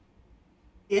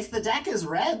 If the deck is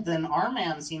red, then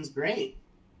Arman seems great.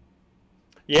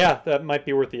 Yeah, that might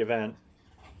be worth the event.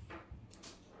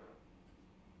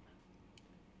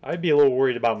 I'd be a little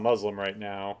worried about Muslim right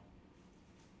now.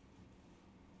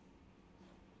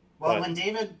 Well, when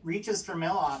David reaches for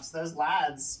mill-ops, those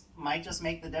lads might just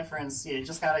make the difference. You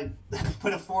just got to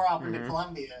put a 4-op into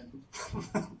Colombia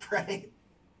and pray.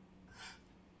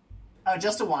 Oh,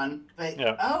 just a 1. But,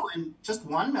 yeah. Oh, and just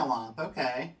 1 mill-op.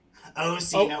 Okay. Oh,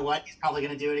 so you know what? He's probably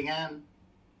going to do it again.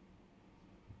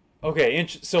 Okay,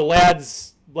 so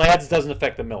Lads doesn't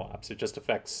affect the mill-ops. It just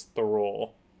affects the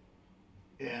roll.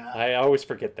 Yeah. I always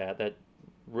forget that. That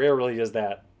rarely does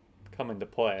that come into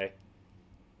play.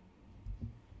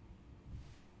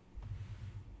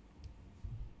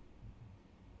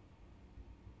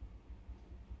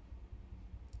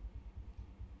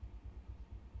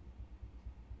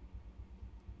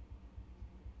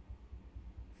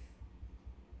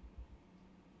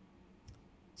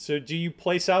 So do you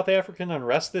play South African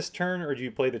Unrest this turn, or do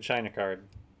you play the China card?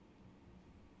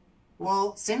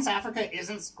 Well, since Africa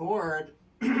isn't scored,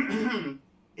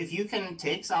 if you can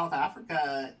take South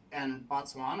Africa and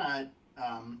Botswana,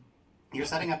 you're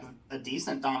setting up a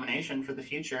decent domination for the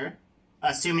future,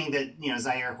 assuming that, you know,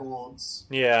 Zaire holds.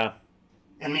 Yeah.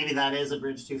 And maybe that is a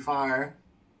bridge too far.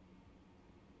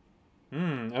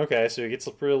 Okay, so he gets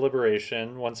a free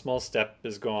liberation. One small step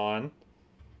is gone.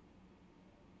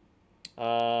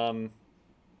 Yeah,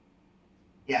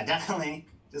 definitely.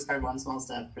 Discard 1 small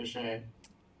step for sure.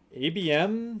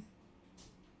 ABM?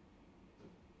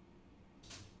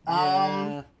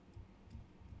 Yeah,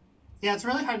 it's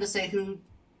really hard to say who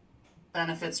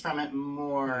benefits from it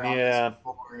more on Yeah. this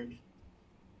board.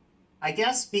 I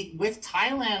guess with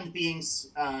Thailand being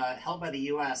held by the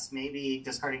U.S., maybe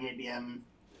discarding ABM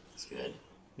is good.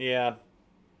 Yeah.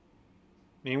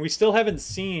 I mean, we still haven't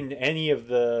seen any of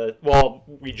the... Well,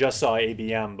 we just saw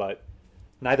ABM, but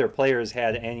neither player's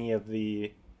had any of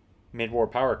the mid-war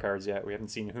power cards yet. We haven't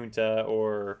seen Junta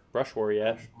or Rush War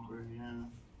yet. Rush War, yeah.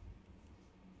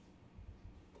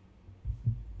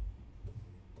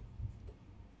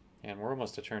 And we're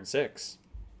almost to turn 6.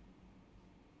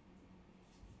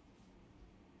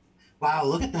 Wow,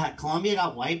 look at that. Colombia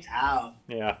got wiped out.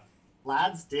 Yeah.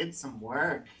 Lads did some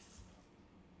work.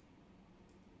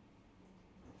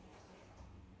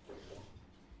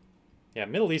 Yeah,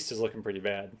 Middle East is looking pretty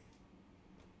bad.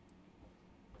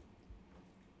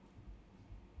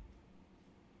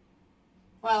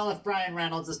 Well, if Brian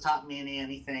Reynolds has taught me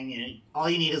anything, all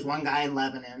you need is one guy in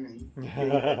Lebanon.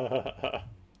 And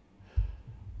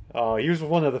Oh, he was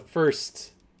one of the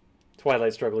first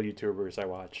Twilight Struggle YouTubers I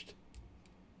watched.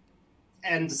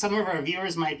 And some of our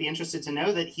viewers might be interested to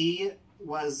know that he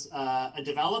was a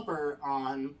developer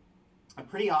on a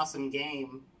pretty awesome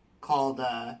game called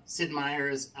Sid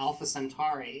Meier's Alpha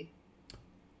Centauri.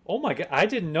 Oh my god, I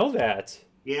didn't know that.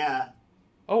 Yeah.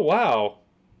 Oh, wow.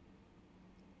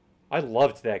 I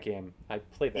loved that game. I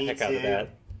played the Me heck out of too. that.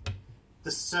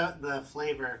 The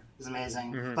flavor is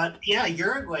amazing. Mhm. But yeah,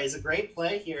 Uruguay is a great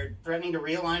play here, threatening to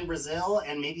realign Brazil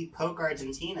and maybe poke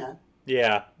Argentina.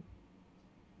 Yeah.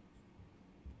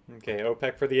 Okay,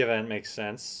 OPEC for the event makes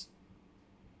sense.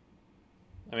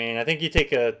 I mean, I think you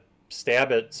take a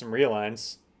stab at some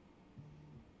realigns.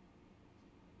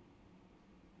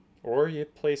 Or you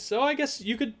place... Oh, I guess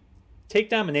you could take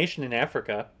domination in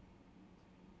Africa.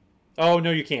 Oh,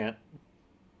 no, you can't.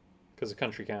 Because of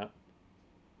country count.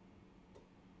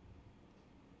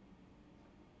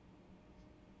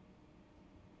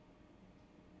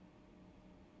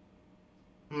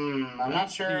 I'm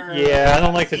not sure. Yeah, I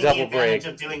don't like the see double advantage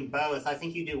break. of doing both. I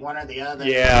think you do one or the other.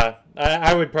 Yeah,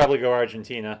 I would probably go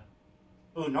Argentina.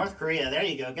 Ooh, North Korea. There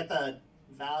you go. Get the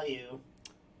value.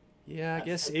 Yeah, I That's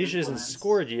guess the Asia hasn't influence.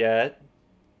 scored yet.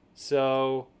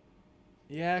 So,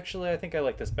 yeah, actually, I think I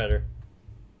like this better.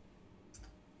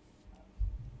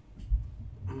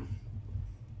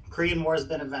 Korean War has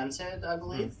been invented, I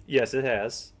believe. Yes, it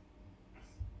has.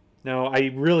 No,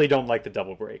 I really don't like the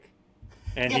double break.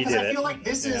 And Yeah, he because did I it. feel like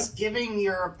this Yeah. is giving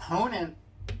your opponent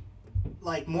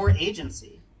like more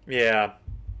agency. Yeah.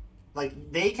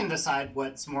 Like they can decide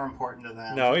what's more important to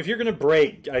them. No, if you're going to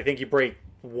break, I think you break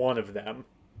one of them.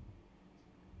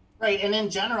 Right, and in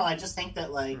general, I just think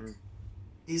that like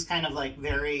these kind of like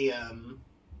very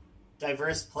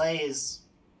diverse plays,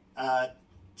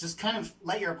 just kind of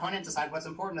let your opponent decide what's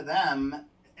important to them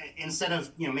instead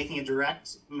of making a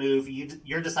direct move.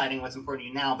 You're deciding what's important to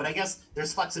you now. But I guess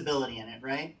there's flexibility in it,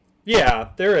 right? Yeah,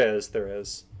 there is,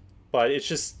 but it's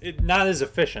just not as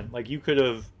efficient. Like you could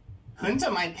have. Junta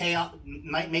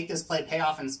might make this play pay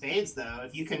off in spades, though.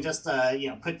 If you can just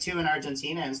put 2 in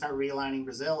Argentina and start realigning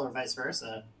Brazil, or vice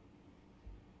versa.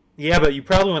 Yeah, but you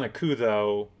probably want a coup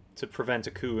though to prevent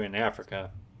a coup in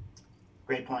Africa.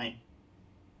 Great point.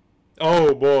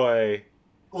 Oh boy.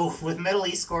 Oof, with Middle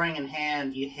East scoring in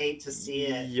hand, you hate to see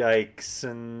it. Yikes,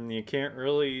 and you can't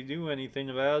really do anything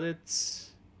about it.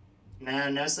 No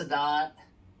Sadat,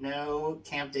 no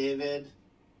Camp David.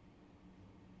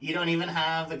 You don't even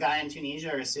have the guy in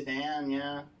Tunisia or Sudan,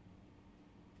 yeah.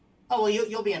 Oh, well,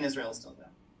 you'll be in Israel still, though.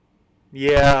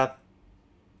 Yeah.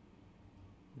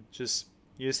 You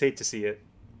just hate to see it.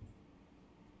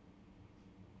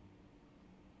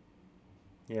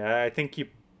 Yeah, I think you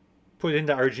put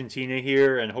into Argentina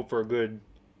here and hope for a good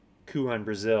coup on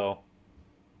Brazil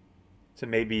to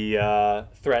maybe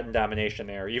threaten domination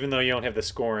there. Even though you don't have the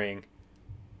scoring,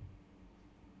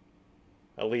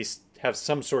 at least have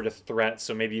some sort of threat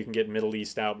so maybe you can get Middle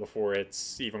East out before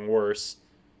it's even worse.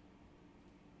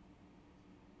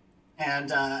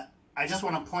 And I just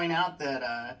want to point out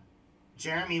that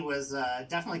Jeremy was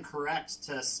definitely correct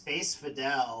to space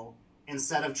Fidel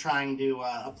instead of trying to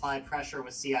apply pressure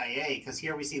with CIA, because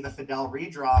here we see the Fidel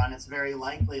redraw, and it's very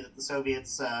likely that the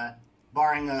Soviets,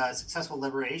 barring a successful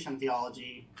liberation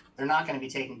theology, they're not going to be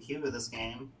taking Cuba this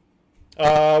game.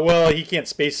 Well, he can't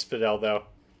space Fidel, though.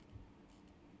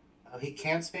 Oh, he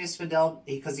can't space Fidel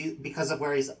because of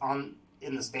where he's on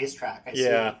in the space track. I see.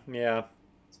 Yeah.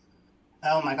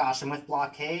 Oh my gosh, and with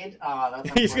blockade, that's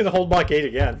He's going to hold blockade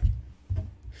again.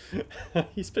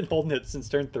 He's been holding it since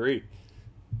turn 3.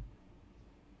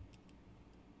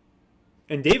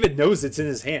 And David knows it's in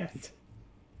his hand.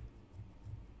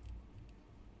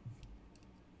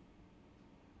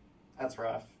 That's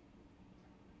rough.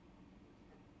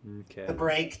 Okay.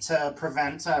 break to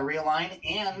prevent realign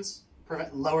and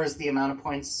lowers the amount of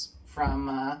points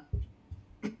from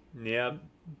Yeah.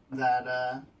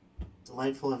 that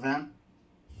delightful event,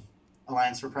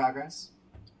 Alliance for Progress.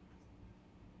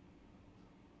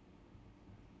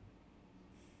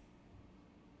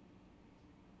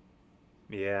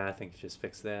 Yeah, I think just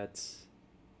fix that.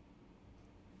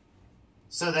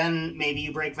 So then maybe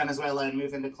you break Venezuela and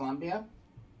move into Colombia?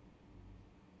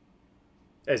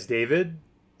 As David?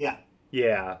 Yeah.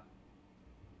 Yeah.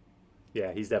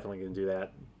 Yeah, he's definitely going to do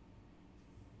that.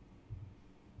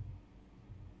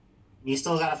 You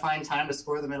still got to find time to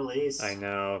score the Middle East. I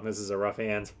know. This is a rough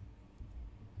hand.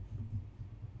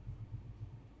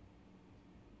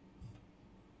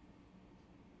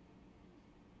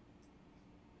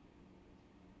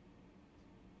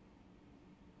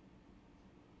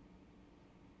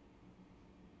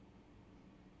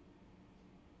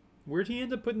 Where'd he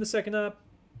end up putting the second up?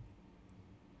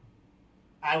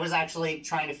 I was actually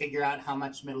trying to figure out how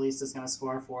much Middle East is going to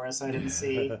score for us. I didn't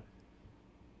see.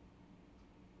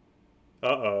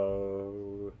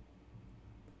 Uh-oh.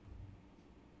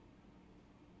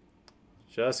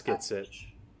 Just gets it.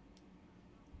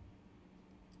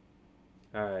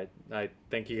 Alright, I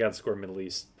think you gotta score Middle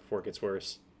East before it gets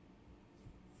worse.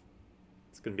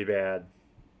 It's gonna be bad.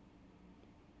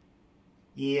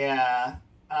 Yeah.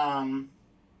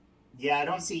 Yeah, I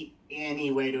don't see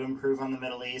any way to improve on the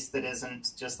Middle East that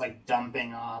isn't just like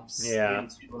dumping ops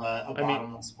into a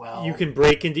bottomless well. You can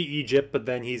break into Egypt, but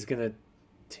then he's gonna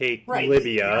take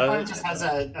Libya. Your opponent just has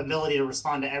an ability to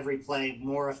respond to every play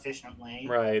more efficiently.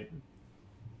 Right.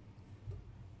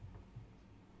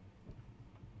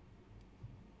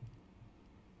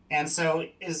 And so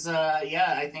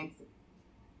I think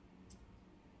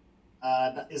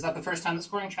is that the first time the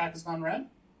scoring track has gone red?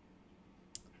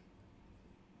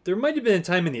 There might have been a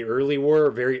time in the early war,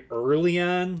 very early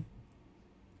on,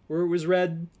 where it was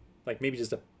red, like maybe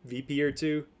just a VP or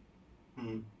two.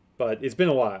 But it's been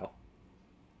a while.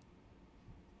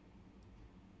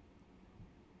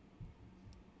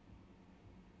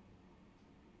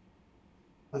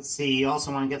 Let's see. You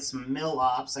also want to get some mill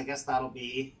ops. I guess that'll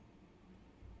be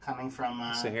coming from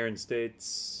Saharan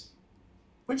states.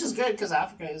 Which is good because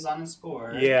Africa is on the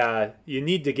score. Yeah, you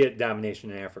need to get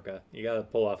domination in Africa. You got to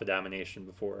pull off a domination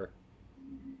before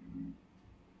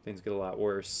things get a lot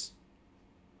worse.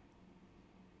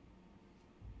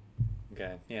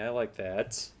 Okay, yeah, I like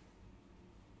that.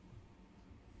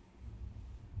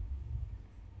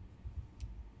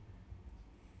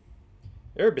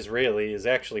 Arab-Israeli is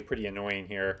actually pretty annoying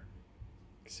here.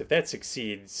 Because if that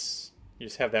succeeds, you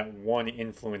just have that one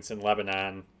influence in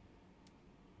Lebanon.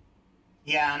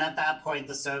 Yeah, and at that point,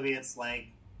 the Soviets,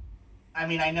 I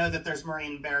mean, I know that there's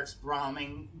Marine barracks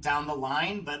bombing down the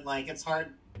line, but, it's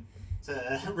hard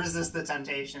to resist the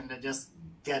temptation to just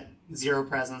get zero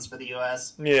presence for the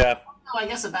U.S. Yeah. Oh, I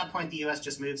guess at that point, the U.S.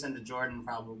 just moves into Jordan,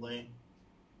 probably.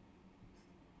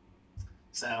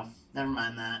 So, never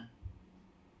mind that.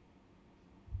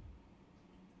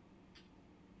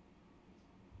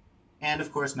 And,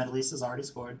 of course, Middle East has already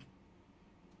scored.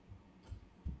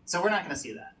 So we're not going to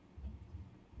see that.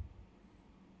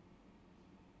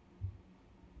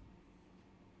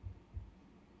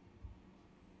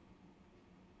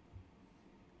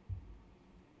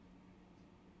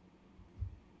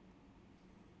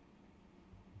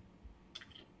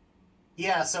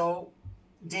 Yeah, so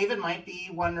David might be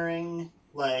wondering,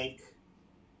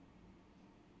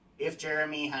 if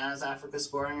Jeremy has Africa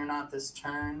scoring or not this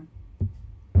turn.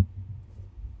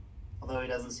 Although he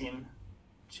doesn't seem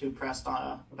too pressed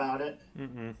about it.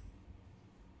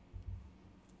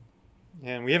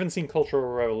 And we haven't seen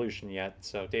Cultural Revolution yet,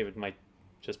 so David might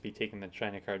just be taking the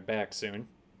China card back soon.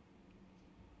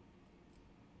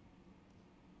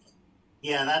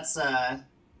 Yeah, that's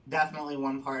definitely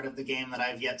one part of the game that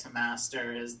I've yet to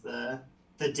master is the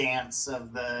dance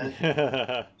of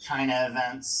the China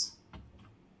events.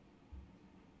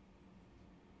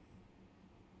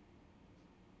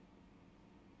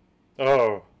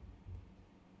 Oh.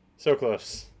 So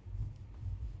close.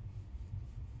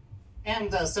 And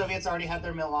the Soviets already had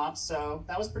their mill ops, so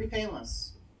that was pretty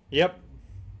painless. Yep.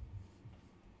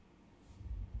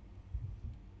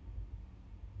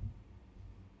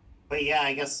 But yeah,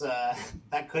 I guess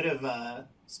that could have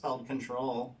spelled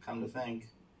control, come to think,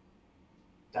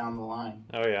 down the line.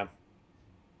 Oh, yeah.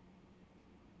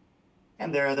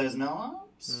 And there are those mill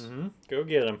ops. Go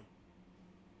get them.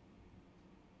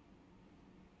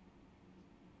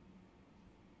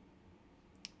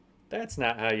 That's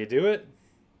not how you do it.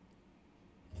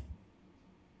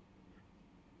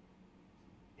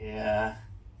 Yeah.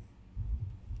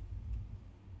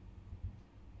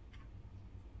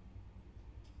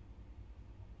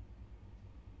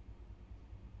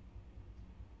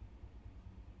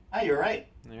 Oh, you're right.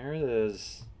 There it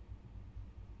is.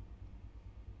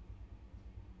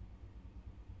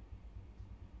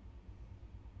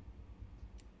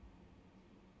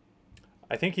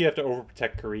 I think you have to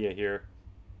overprotect Korea here.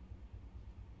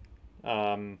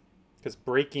 Because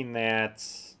breaking that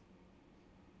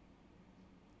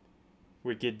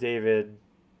would get David...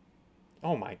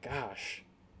 Oh my gosh.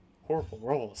 Horrible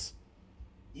rolls.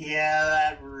 Yeah,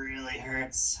 that really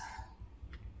hurts.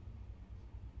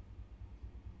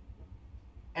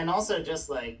 And also just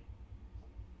like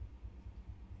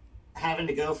having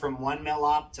to go from 1 mil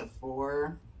op to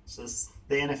 4, just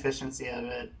the inefficiency of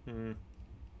it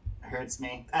hurts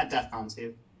me at DEF CON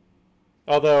 2.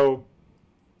 Although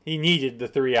he needed the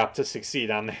 3-op to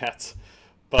succeed on that.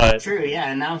 But true,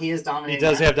 yeah, and now he is dominating. He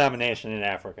does have domination in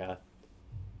Africa.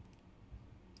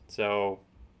 So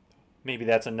maybe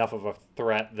that's enough of a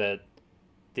threat that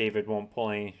David won't pull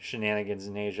any shenanigans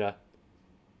in Asia.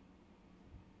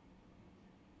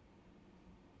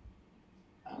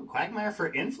 Quagmire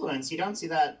for influence. You don't see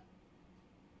that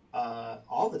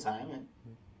all the time.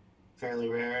 Fairly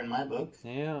rare in my book.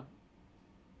 Yeah.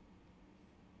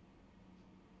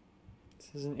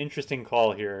 This is an interesting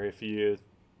call here. If you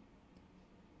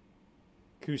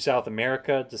coup South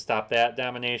America to stop that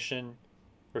domination,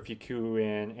 or if you coup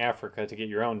in Africa to get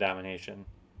your own domination.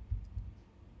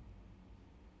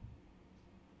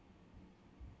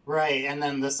 Right, and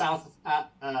then the South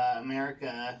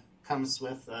America comes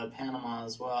with Panama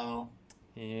as well.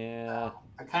 Yeah.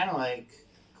 I kind of like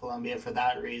Colombia for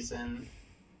that reason.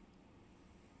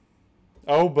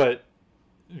 Oh, but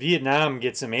Vietnam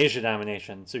gets some Asia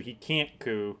domination, so he can't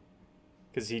coup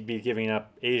because he'd be giving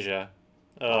up Asia.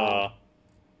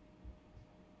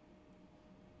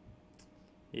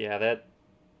 Yeah, that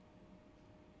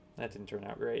didn't turn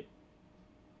out great.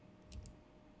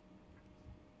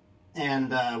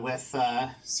 And with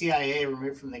CIA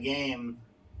removed from the game,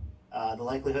 the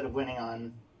likelihood of winning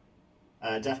on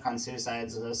DEF CON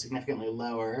suicides is significantly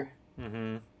lower.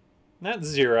 Mm-hmm. Not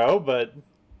 0, but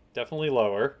definitely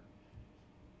lower.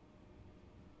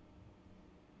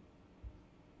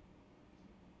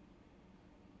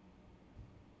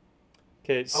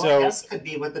 Okay, so... I guess could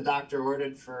be what the doctor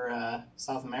ordered for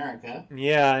South America.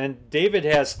 Yeah, and David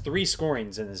has 3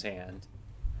 scorings in his hand.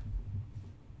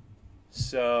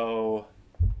 So...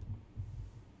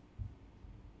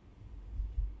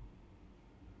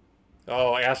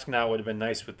 Oh, Ask Now would have been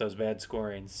nice with those bad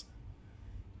scorings.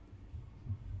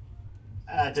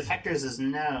 Defectors is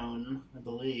known, I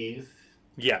believe.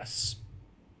 Yes.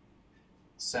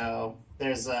 So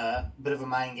there's a bit of a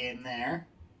mind game there.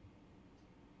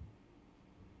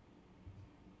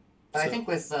 But I think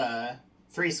with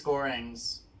 3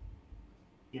 scorings,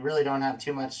 you really don't have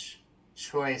too much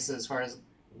choice as far as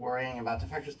worrying about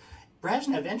defectors.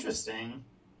 Brezhnev, interesting.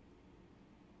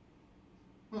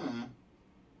 All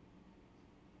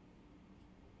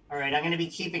right, I'm going to be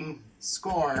keeping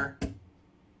score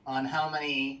on how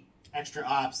many extra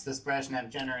ops this Brezhnev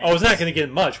generates. Oh, it's not going to get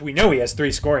much. We know he has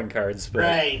 3 scoring cards. But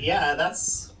right, yeah,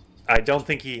 that's... I don't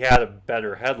think he had a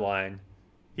better headline.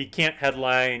 He can't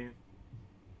headline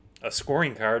a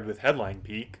scoring card with headline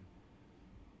peak.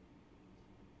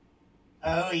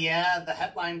 Oh, yeah, the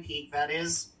headline peak, that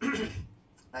is...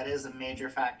 that is a major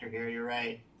factor here, you're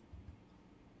right.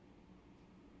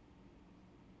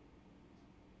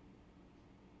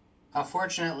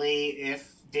 Unfortunately,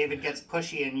 if David gets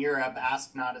pushy in Europe,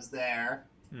 Ask Not is there.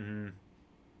 Mm-hmm.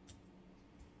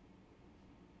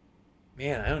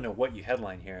 Man, I don't know what you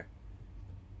headline here.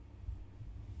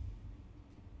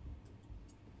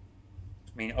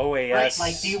 I mean, OAS... Right,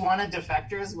 like, do you want a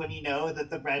defectors when you know that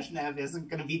the Brezhnev isn't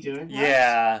going to be doing that?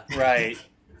 Yeah, right.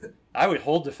 I would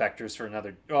hold defectors for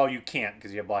another... Oh, you can't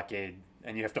because you have blockade,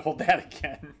 and you have to hold that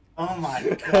again. Oh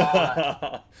my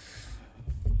god.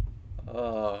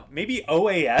 Maybe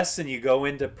OAS and you go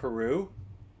into Peru?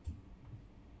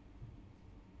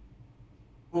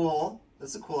 Cool.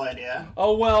 That's a cool idea.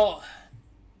 Oh, well...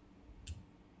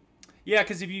 Yeah,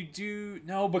 because if you do...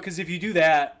 No, because if you do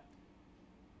that,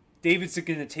 David's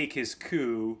going to take his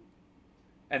coup,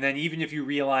 and then even if you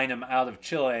realign him out of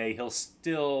Chile, he'll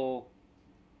still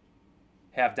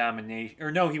have domination.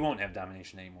 Or no, he won't have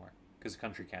domination anymore, because of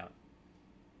country count.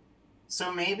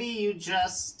 So maybe you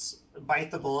just bite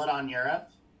the bullet on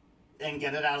Europe and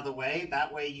get it out of the way.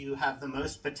 That way you have the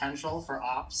most potential for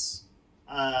ops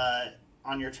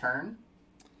on your turn.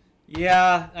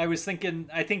 Yeah, I was thinking...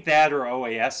 I think that or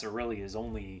OAS are really his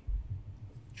only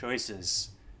choices.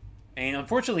 And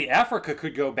unfortunately, Africa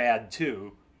could go bad,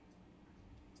 too.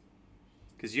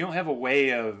 Because you don't have a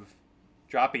way of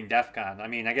dropping DEF CON. I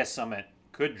mean, I guess Summit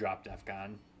could drop DEF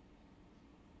CON.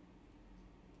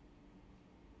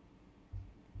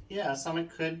 Yeah, someone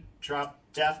could drop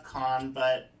DEF CON,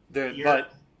 but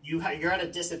but you're at a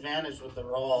disadvantage with the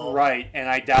roll. right, and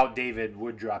I doubt David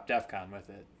would drop DEF CON with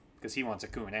it because he wants a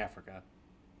coup in Africa.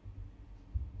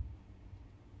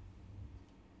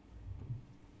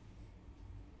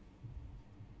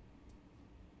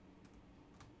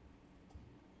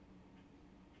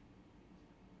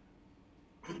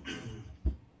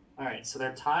 All right, so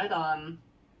they're tied on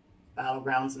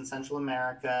battlegrounds in Central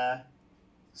America.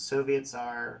 Soviets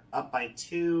are up by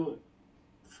 2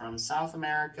 from South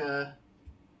America,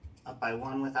 up by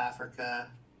 1 with Africa,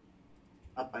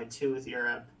 up by 2 with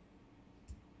Europe,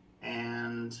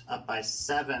 and up by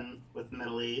 7 with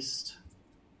Middle East.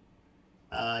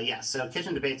 Yeah, so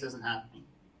kitchen debates isn't happening.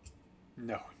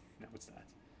 No, it's not.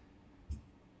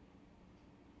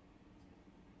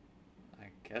 I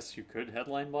guess you could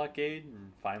headline blockade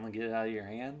and finally get it out of your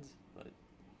hands, but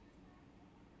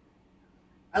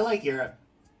I like Europe.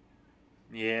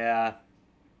 yeah,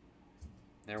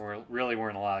 there really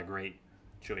weren't a lot of great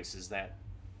choices that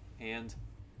hand.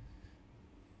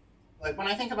 Like when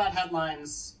I think about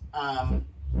headlines, I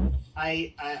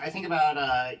think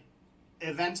about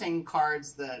eventing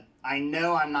cards that I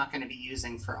know I'm not going to be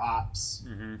using for ops,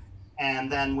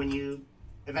 and then when you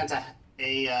event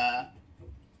a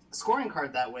scoring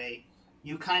card that way,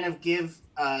 you kind of give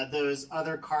those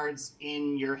other cards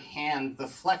in your hand the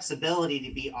flexibility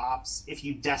to be ops if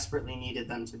you desperately needed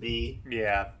them to be.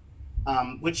 Yeah.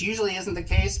 Which usually isn't the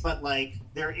case, but like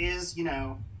there is,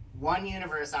 one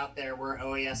universe out there where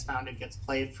OAS Founded gets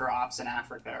played for ops in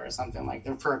Africa or something like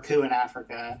that, for a coup in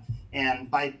Africa. And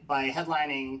by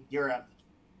headlining Europe,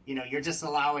 you're just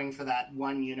allowing for that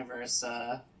one universe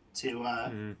to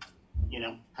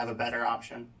have a better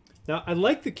option. Now, I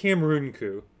like the Cameroon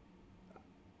coup.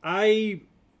 I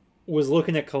was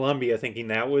looking at Colombia thinking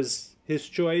that was his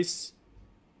choice,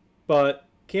 but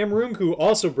Cameroon coup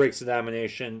also breaks the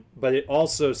domination, but it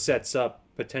also sets up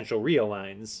potential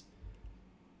realigns.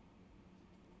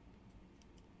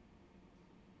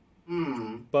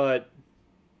 But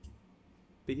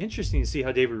it'd be interesting to see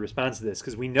how David responds to this,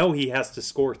 because we know he has to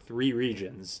score 3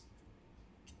 regions.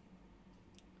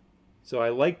 So I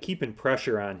like keeping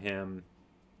pressure on him.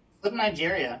 Flip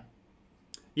Nigeria.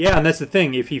 Yeah, and that's the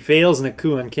thing. If he fails in a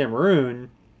coup on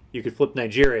Cameroon, you could flip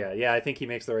Nigeria. Yeah, I think he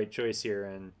makes the right choice here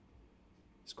and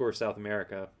score South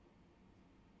America.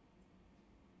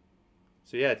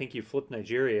 So yeah, I think you flip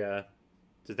Nigeria.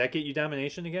 Does that get you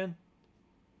domination again?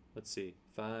 Let's see.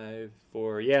 5,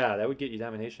 4. Yeah, that would get you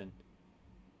domination.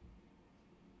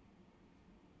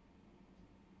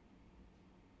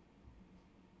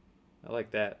 I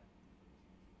like that.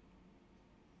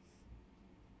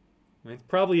 I mean, it's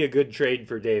probably a good trade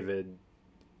for David.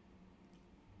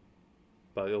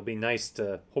 But it'll be nice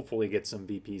to hopefully get some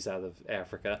VPs out of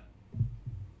Africa.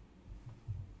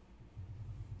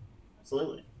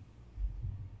 Absolutely.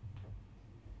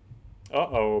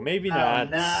 Uh-oh, maybe not.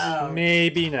 No.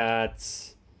 Maybe not.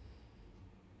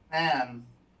 Man,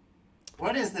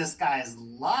 what is this guy's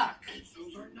luck? It's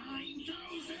over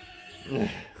 9,000!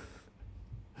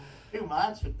 Too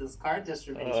much with this card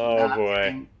distribution. Oh,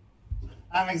 boy.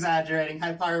 I'm exaggerating.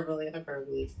 Hyperbole.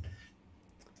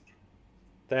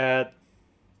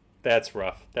 That's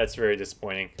rough. That's very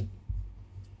disappointing.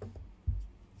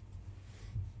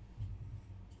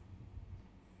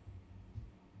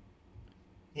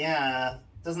 Yeah,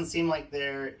 doesn't seem like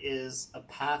there is a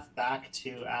path back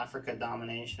to Africa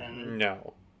domination.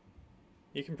 No.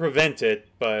 You can prevent it,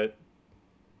 but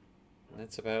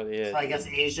that's about it. So I guess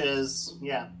Asia's,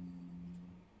 yeah.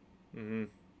 Mm-hmm.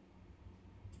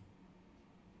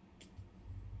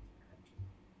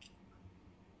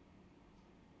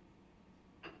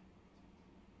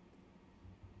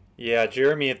 Yeah,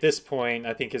 Jeremy at this point,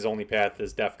 I think his only path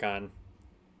is DEF CON.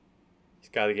 He's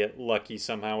got to get lucky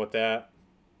somehow with that.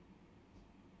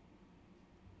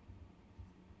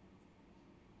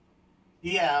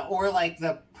 Yeah, or like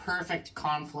the perfect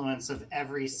confluence of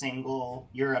every single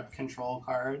Europe control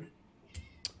card.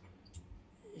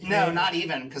 Yeah. No, not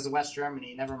even, because of West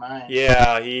Germany. Never mind.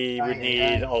 Yeah, he would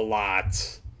need a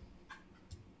lot.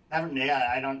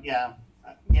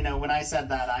 When I said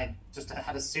that, I just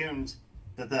had assumed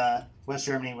that the West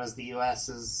Germany was the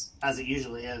U.S. as it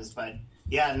usually is. But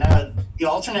yeah, no, the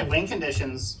alternate win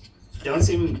conditions don't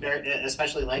seem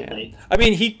especially likely. Yeah. I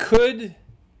mean, he could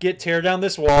tear down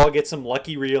this wall, get some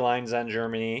lucky realigns on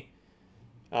Germany,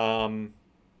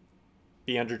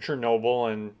 be under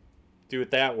Chernobyl, and do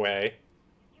it that way.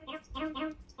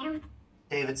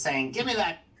 David's saying, "Give me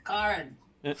that card."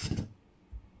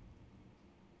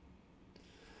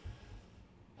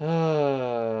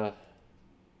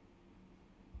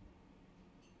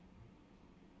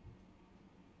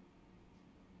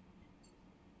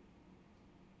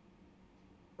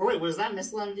 wait, was that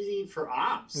miscellaneity for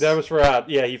ops? That was for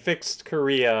yeah. He fixed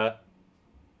Korea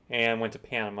and went to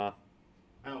Panama.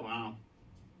 Oh wow.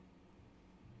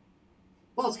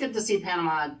 Well, it's good to see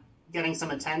Panama getting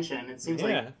some attention. It seems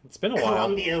like it's been a while.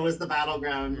 Colombia was the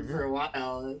battleground for a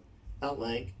while. It felt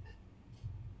like.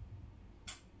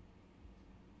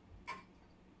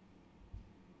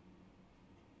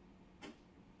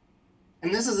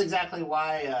 And this is exactly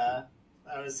why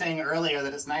I was saying earlier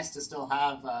that it's nice to still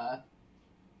have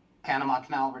Panama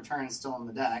Canal returns still on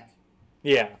the deck.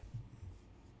 Yeah.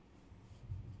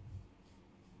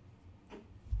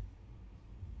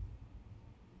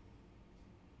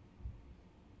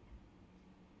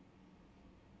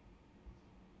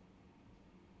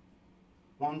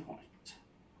 One point.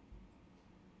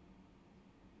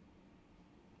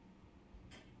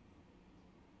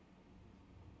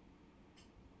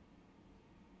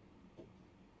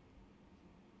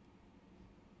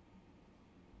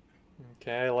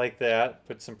 Okay, I like that.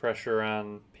 Put some pressure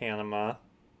on Panama.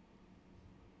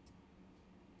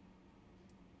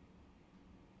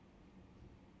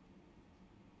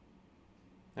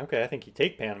 Okay, I think you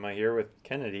take Panama here with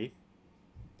Kennedy.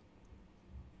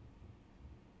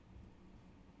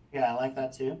 Yeah, I like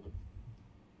that too.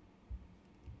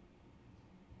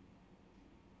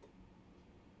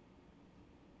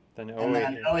 Then And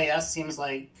then OAS seems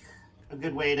like a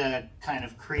good way to kind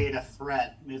of create a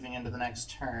threat moving into the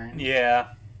next turn.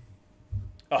 Yeah.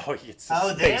 Oh, it's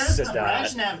a there's the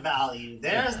Sadat. Brezhnev value.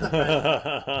 There's the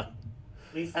Brezhnev.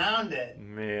 We found it.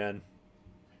 Man.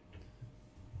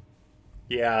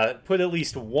 Yeah, put at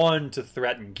least one to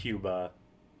threaten Cuba.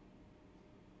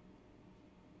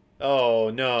 Oh,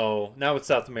 no. Now it's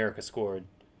South America scored.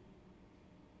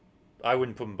 I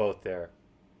wouldn't put them both there.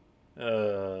 I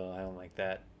don't like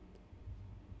that.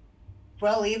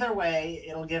 Well, either way,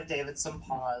 it'll give David some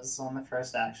pause on the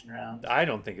first action round. I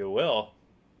don't think it will.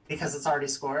 Because it's already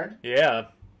scored? Yeah.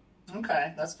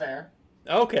 Okay, that's fair.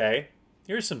 Okay.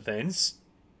 Here's some things.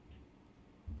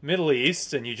 Middle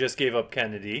East, and you just gave up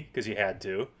Kennedy, because you had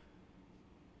to.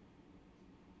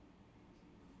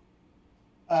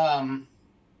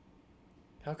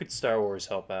 How could Star Wars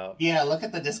help out? Yeah, look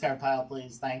at the discard pile,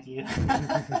 please. Thank you.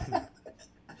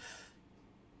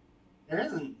 There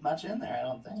isn't much in there, I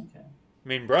don't think. I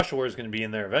mean, Brush War is going to be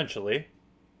in there eventually.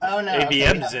 Oh, no.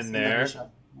 ABM's in there.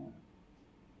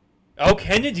 Oh,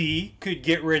 Kennedy could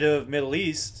get rid of Middle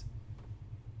East.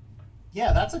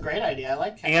 Yeah, that's a great idea. I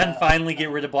like Kennedy. And finally get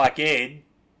rid of blockade.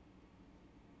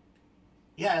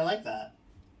 Yeah, I like that.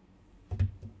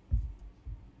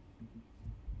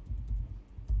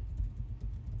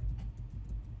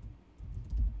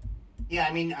 Yeah,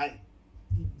 I mean,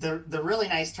 the really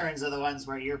nice turns are the ones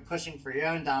where you're pushing for your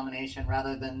own domination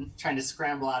rather than trying to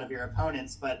scramble out of your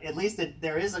opponents. But at least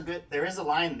there is a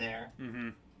line there. Mm-hmm.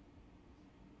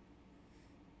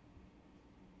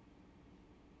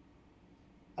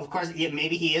 Of course, yeah,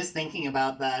 maybe he is thinking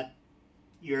about that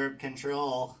Europe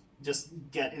control. Just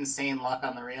get insane luck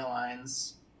on the rail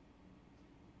lines.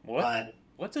 What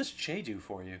does Che do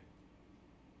for you?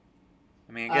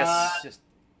 I mean, I guess just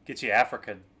gets you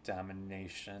Africa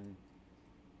domination.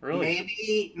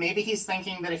 Really? Maybe he's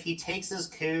thinking that if he takes his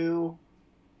coup,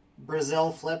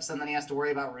 Brazil flips, and then he has to worry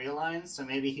about rail lines. So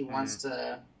maybe he wants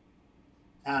to.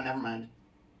 Oh, never mind.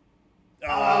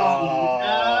 Oh,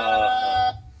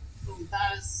 no!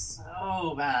 That is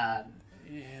so bad.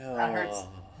 Yeah. That hurts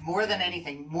more than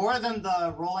anything. More than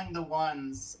the rolling the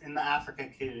ones in the Africa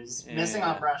coups. Yeah. Missing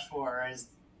on Brush War is,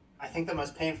 I think, the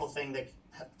most painful thing that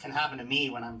can happen to me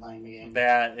when I'm playing the game.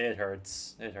 It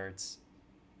hurts. It hurts.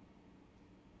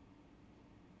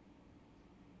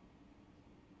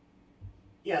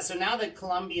 Yeah, so now that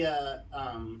Colombia,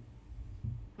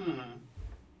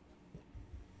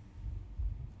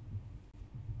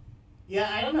 yeah,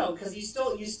 I don't know, because you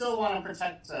still want to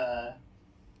protect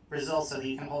Brazil so that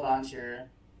you can hold on to your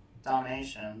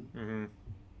domination. Mm-hmm.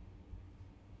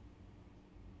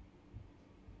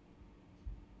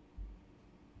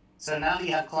 So now that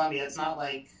you have Colombia, it's not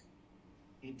like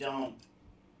you don't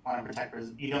want to protect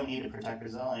Brazil. You don't need to protect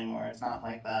Brazil anymore. It's not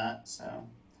like that. So,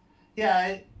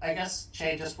 yeah, I guess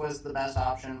Che just was the best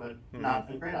option, but not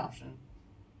a great option.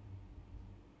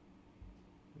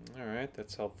 All right,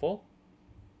 that's helpful.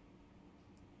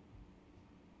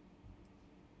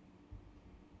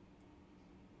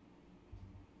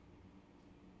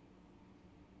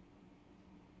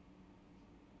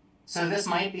 So this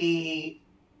might be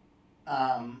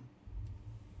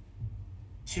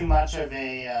too much of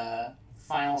a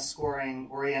final scoring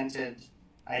oriented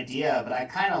idea, but I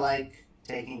kind of like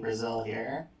taking Brazil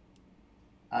here.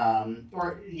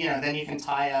 Or, then you can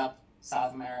tie up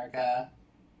South America.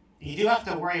 You do have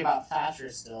to worry about Thatcher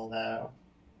still, though.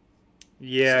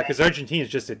 Yeah, So because maybe, Argentina's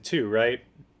just at 2, right?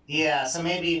 yeah, so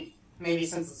maybe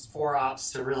since it's 4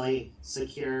 ops to really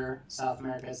secure South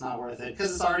America, it's not worth it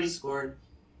because it's already scored,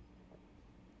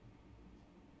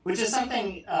 which is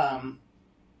something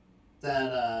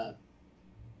that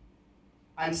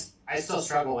I still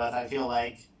struggle with. I feel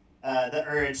like the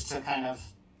urge to kind of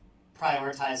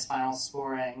prioritize final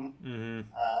scoring Mm-hmm.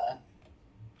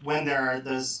 when there are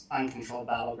those uncontrolled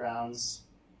battlegrounds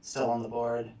still on the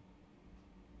board.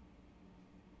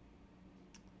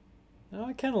 Oh,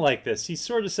 I kind of like this. He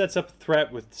sort of sets up a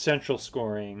threat with central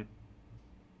scoring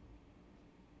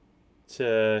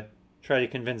to try to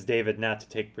convince David not to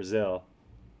take Brazil.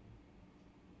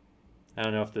 I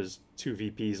don't know if those 2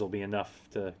 VPs will be enough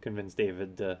to convince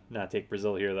David to not take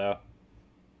Brazil here, though.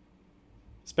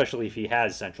 Especially if he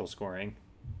has central scoring.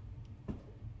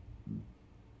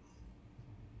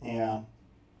 Yeah.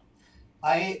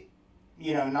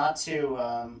 Not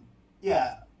to,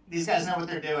 these guys know what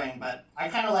they're doing, but I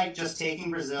kind of like just taking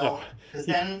Brazil because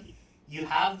then you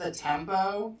have the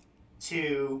tempo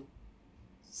to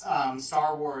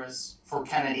Star Wars for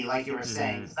Kennedy, like you were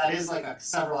saying. 'Cause that is like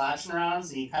several action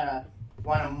rounds, and you kind of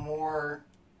want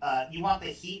you want the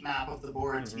heat map of the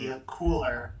board to be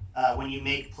cooler when you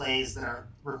make plays that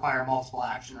require multiple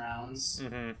action rounds.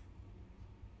 Mm-hmm.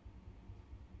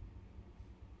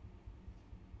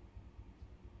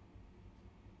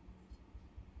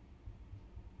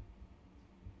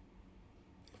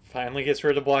 Finally gets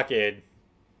rid of blockade.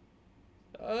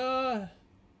 I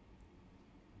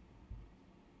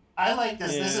like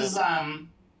this. Yeah. This is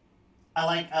I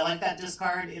like that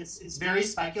discard. It's very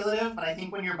speculative, but I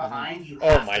think when you're behind, you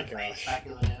have to play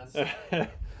speculative.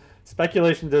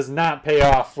 Speculation does not pay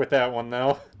off with that one,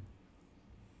 though.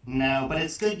 No, but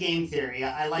it's good game theory.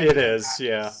 I like it. Is,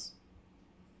 yeah.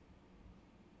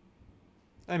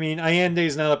 I mean,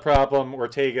 Allende's not a problem.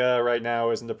 Ortega right now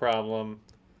isn't a problem.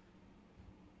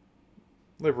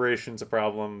 Liberation's a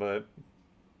problem, but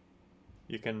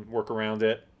you can work around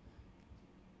it.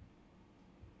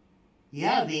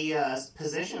 Yeah, the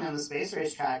position in the space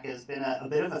race track has been a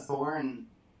bit of a thorn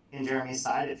in Jeremy's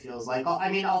side, it feels like.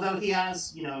 I mean, although he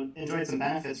has, enjoyed some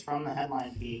benefits from the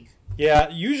headline peak. Yeah,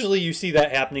 usually you see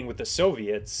that happening with the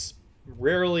Soviets.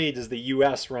 Rarely does the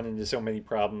U.S. run into so many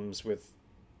problems with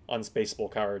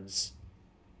unspaceable cards.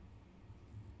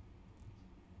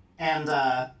 And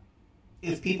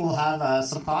if people have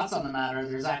some thoughts on the matter,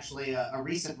 there's actually a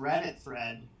recent Reddit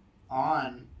thread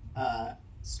on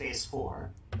Space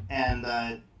 4.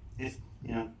 And if,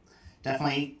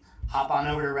 definitely hop on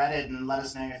over to Reddit and let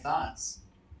us know your thoughts.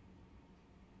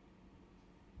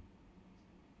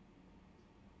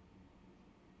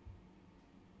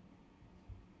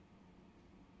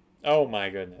 Oh my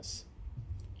goodness.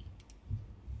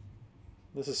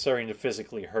 This is starting to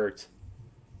physically hurt.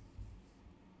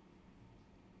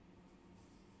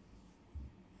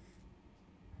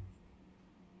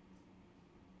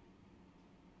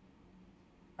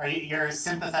 Your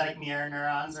sympathetic mirror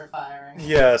neurons are firing?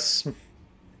 Yes.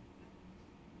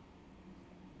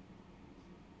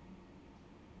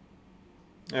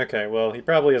 Okay, well, he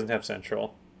probably doesn't have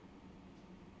central.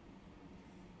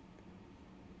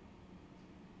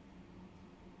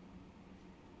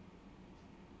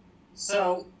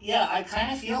 So, yeah, I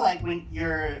kind of feel like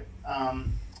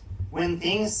when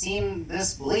things seem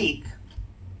this bleak,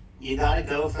 you gotta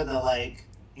go for the,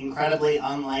 incredibly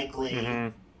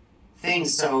unlikely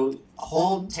things. So,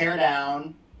 hold, tear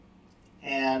down,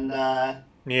 and headlining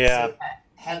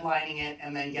it,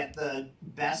 and then get the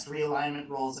best realignment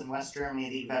rolls in West Germany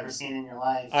that you've ever seen in your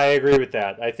life. I agree with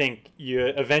that. I think you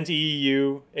event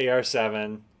EU,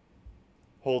 AR7,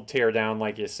 hold, tear down,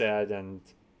 like you said, and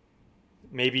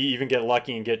maybe even get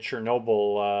lucky and get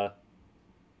Chernobyl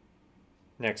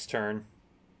next turn.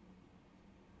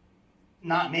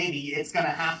 Not maybe. It's going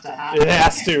to have to happen. It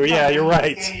has to. Yeah, you're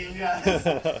right.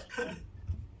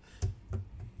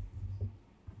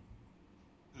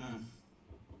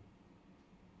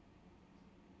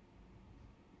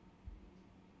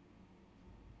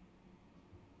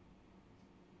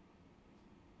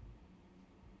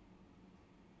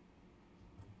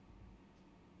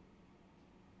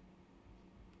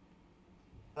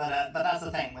 But that's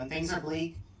the thing. When things are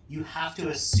bleak, you have to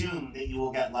assume that you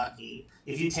will get lucky.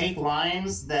 If you take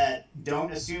lines that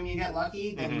don't assume you get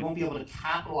lucky, then you won't be able to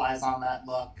capitalize on that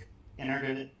luck in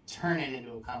order to turn it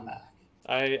into a comeback.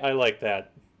 I like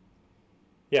that.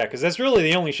 Yeah, because that's really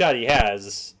the only shot he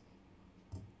has.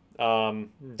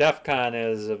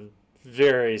 DEFCON is a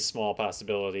very small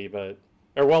possibility, but...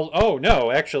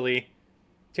 no, actually.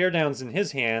 Teardown's in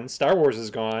his hand. Star Wars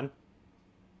is gone.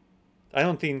 I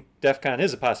don't think DEF CON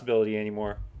is a possibility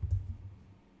anymore.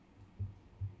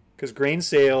 Because grain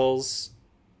sales...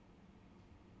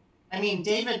 I mean,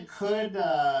 David could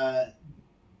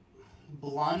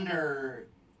blunder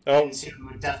into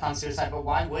DEF CON Suicide, but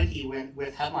why would he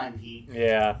with Headline Heat?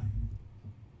 Yeah.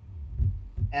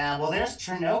 And well, there's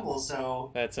Chernobyl,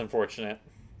 so that's unfortunate.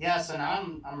 Yeah, so now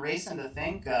I'm racing to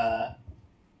think,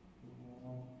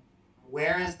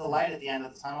 where is the light at the end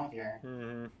of the tunnel here?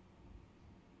 Mm-hmm.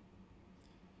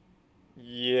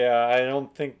 Yeah, I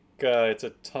don't think it's a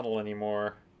tunnel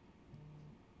anymore.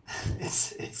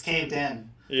 It's caved in.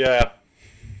 Yeah.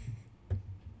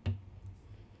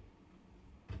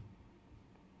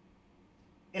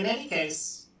 In any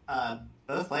case,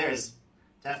 both players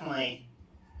definitely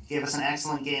gave us an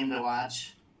excellent game to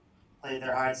watch. Played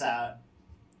their hearts out.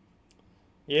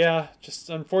 Yeah, just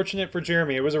unfortunate for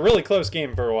Jeremy. It was a really close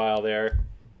game for a while there,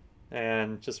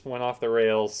 and just went off the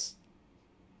rails.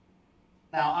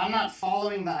 Now, I'm not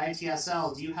following the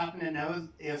ITSL. Do you happen to know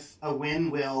if a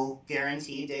win will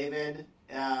guarantee David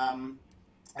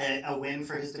a win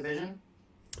for his division?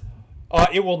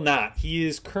 It will not.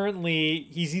 He's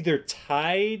either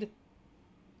tied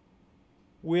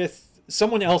with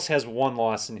someone else has one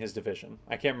loss in his division.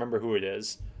 I can't remember who it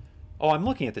is. Oh, I'm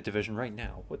looking at the division right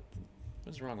now.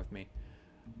 What's wrong with me?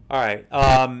 All right.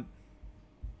 Well,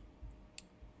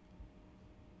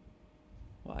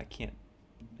 I can't.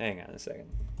 Hang on a second.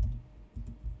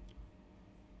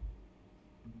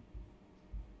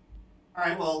 All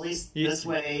right. Well, at least this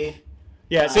way.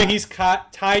 Yeah. So he's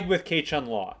tied with K Chun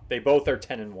Law. They both are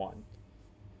 10-1.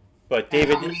 But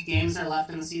David. How many games are left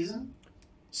in the season?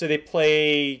 So they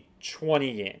play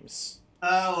 20 games.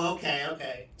 Oh, okay,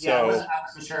 okay. Yeah, I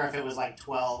wasn't sure if it was like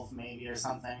 12 maybe or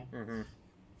something. Mm-hmm.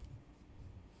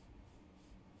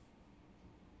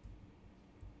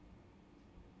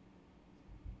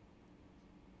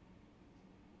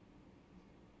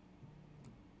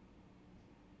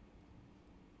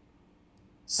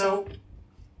 So,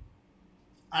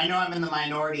 I know I'm in the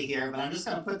minority here, but I'm just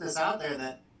going to put this out there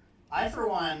that I, for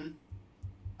one,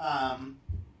 am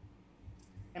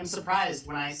surprised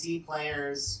when I see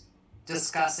players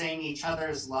discussing each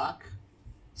other's luck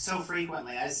so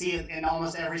frequently. I see it in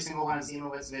almost every single one of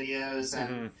Ziemowit's videos,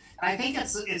 and I think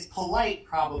it's polite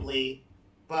probably,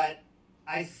 but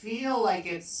I feel like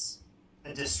it's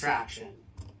a distraction.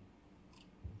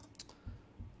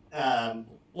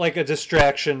 Like a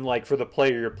distraction, like for the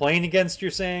player you're playing against,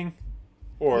 you're saying?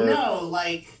 Or no,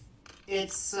 like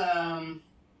it's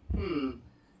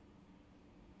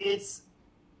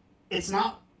it's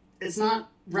not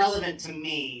relevant to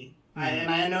me. And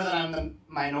I know that I'm the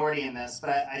minority in this, but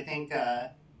I think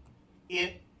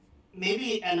it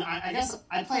maybe, and I guess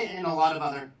I play in a lot of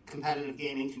other competitive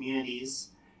gaming communities,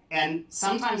 and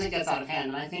sometimes it gets out of hand.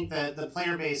 And I think the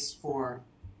player base for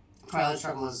Twilight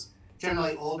Struggle is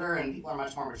generally older and people are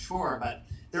much more mature, but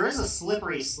there is a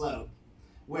slippery slope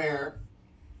where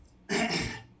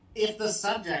if the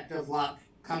subject of luck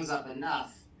comes up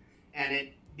enough and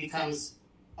it becomes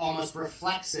almost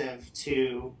reflexive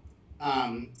to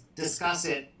discuss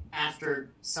it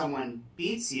after someone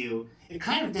beats you, it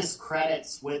kind of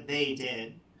discredits what they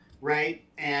did, right?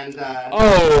 And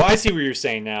oh, I see what you're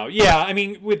saying now. Yeah, I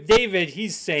mean, with David,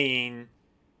 he's saying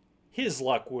his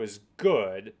luck was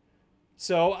good.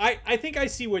 So I think I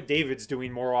see what David's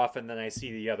doing more often than I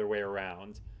see the other way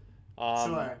around.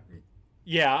 Sure.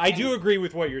 Yeah, I do agree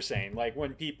with what you're saying. Like,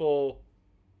 when people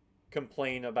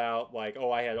complain about, like,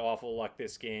 oh, I had awful luck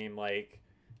this game, like,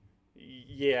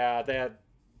 yeah,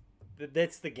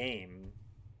 that's the game.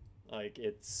 Like,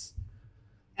 it's...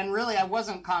 And really, I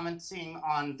wasn't commenting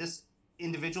on this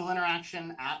individual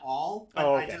interaction at all, but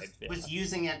oh, I okay. just was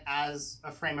using it as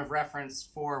a frame of reference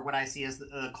for what I see as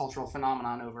the cultural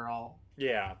phenomenon overall.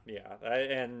 Yeah,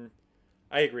 and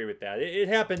I agree with that. It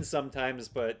happens sometimes,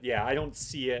 but yeah, I don't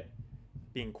see it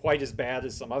being quite as bad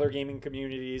as some other gaming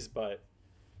communities, but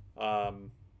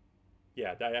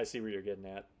yeah, I see where you're getting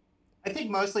at. I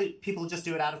think mostly people just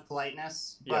do it out of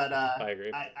politeness, but I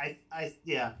agree.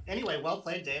 Yeah. Anyway, well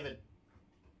played, David.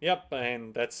 Yep,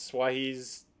 and that's why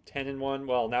he's 10-1.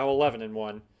 Well, now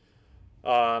 11-1.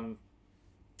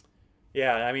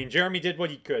 Yeah, I mean, Jeremy did what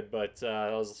he could, but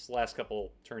those last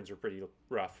couple turns were pretty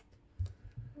rough.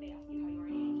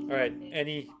 All right,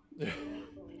 any...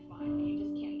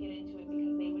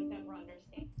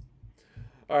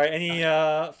 All right, any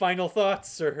final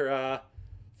thoughts or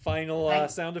final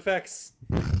sound effects?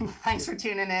 Thanks for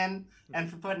tuning in and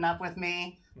for putting up with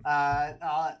me.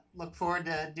 I'll look forward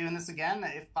to doing this again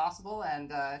if possible,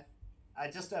 and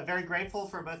I'm just very grateful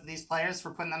for both of these players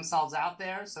for putting themselves out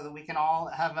there so that we can all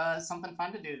have something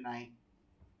fun to do tonight.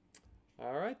 All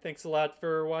All right. Thanks a lot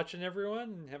for watching,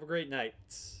 everyone. Have a great night.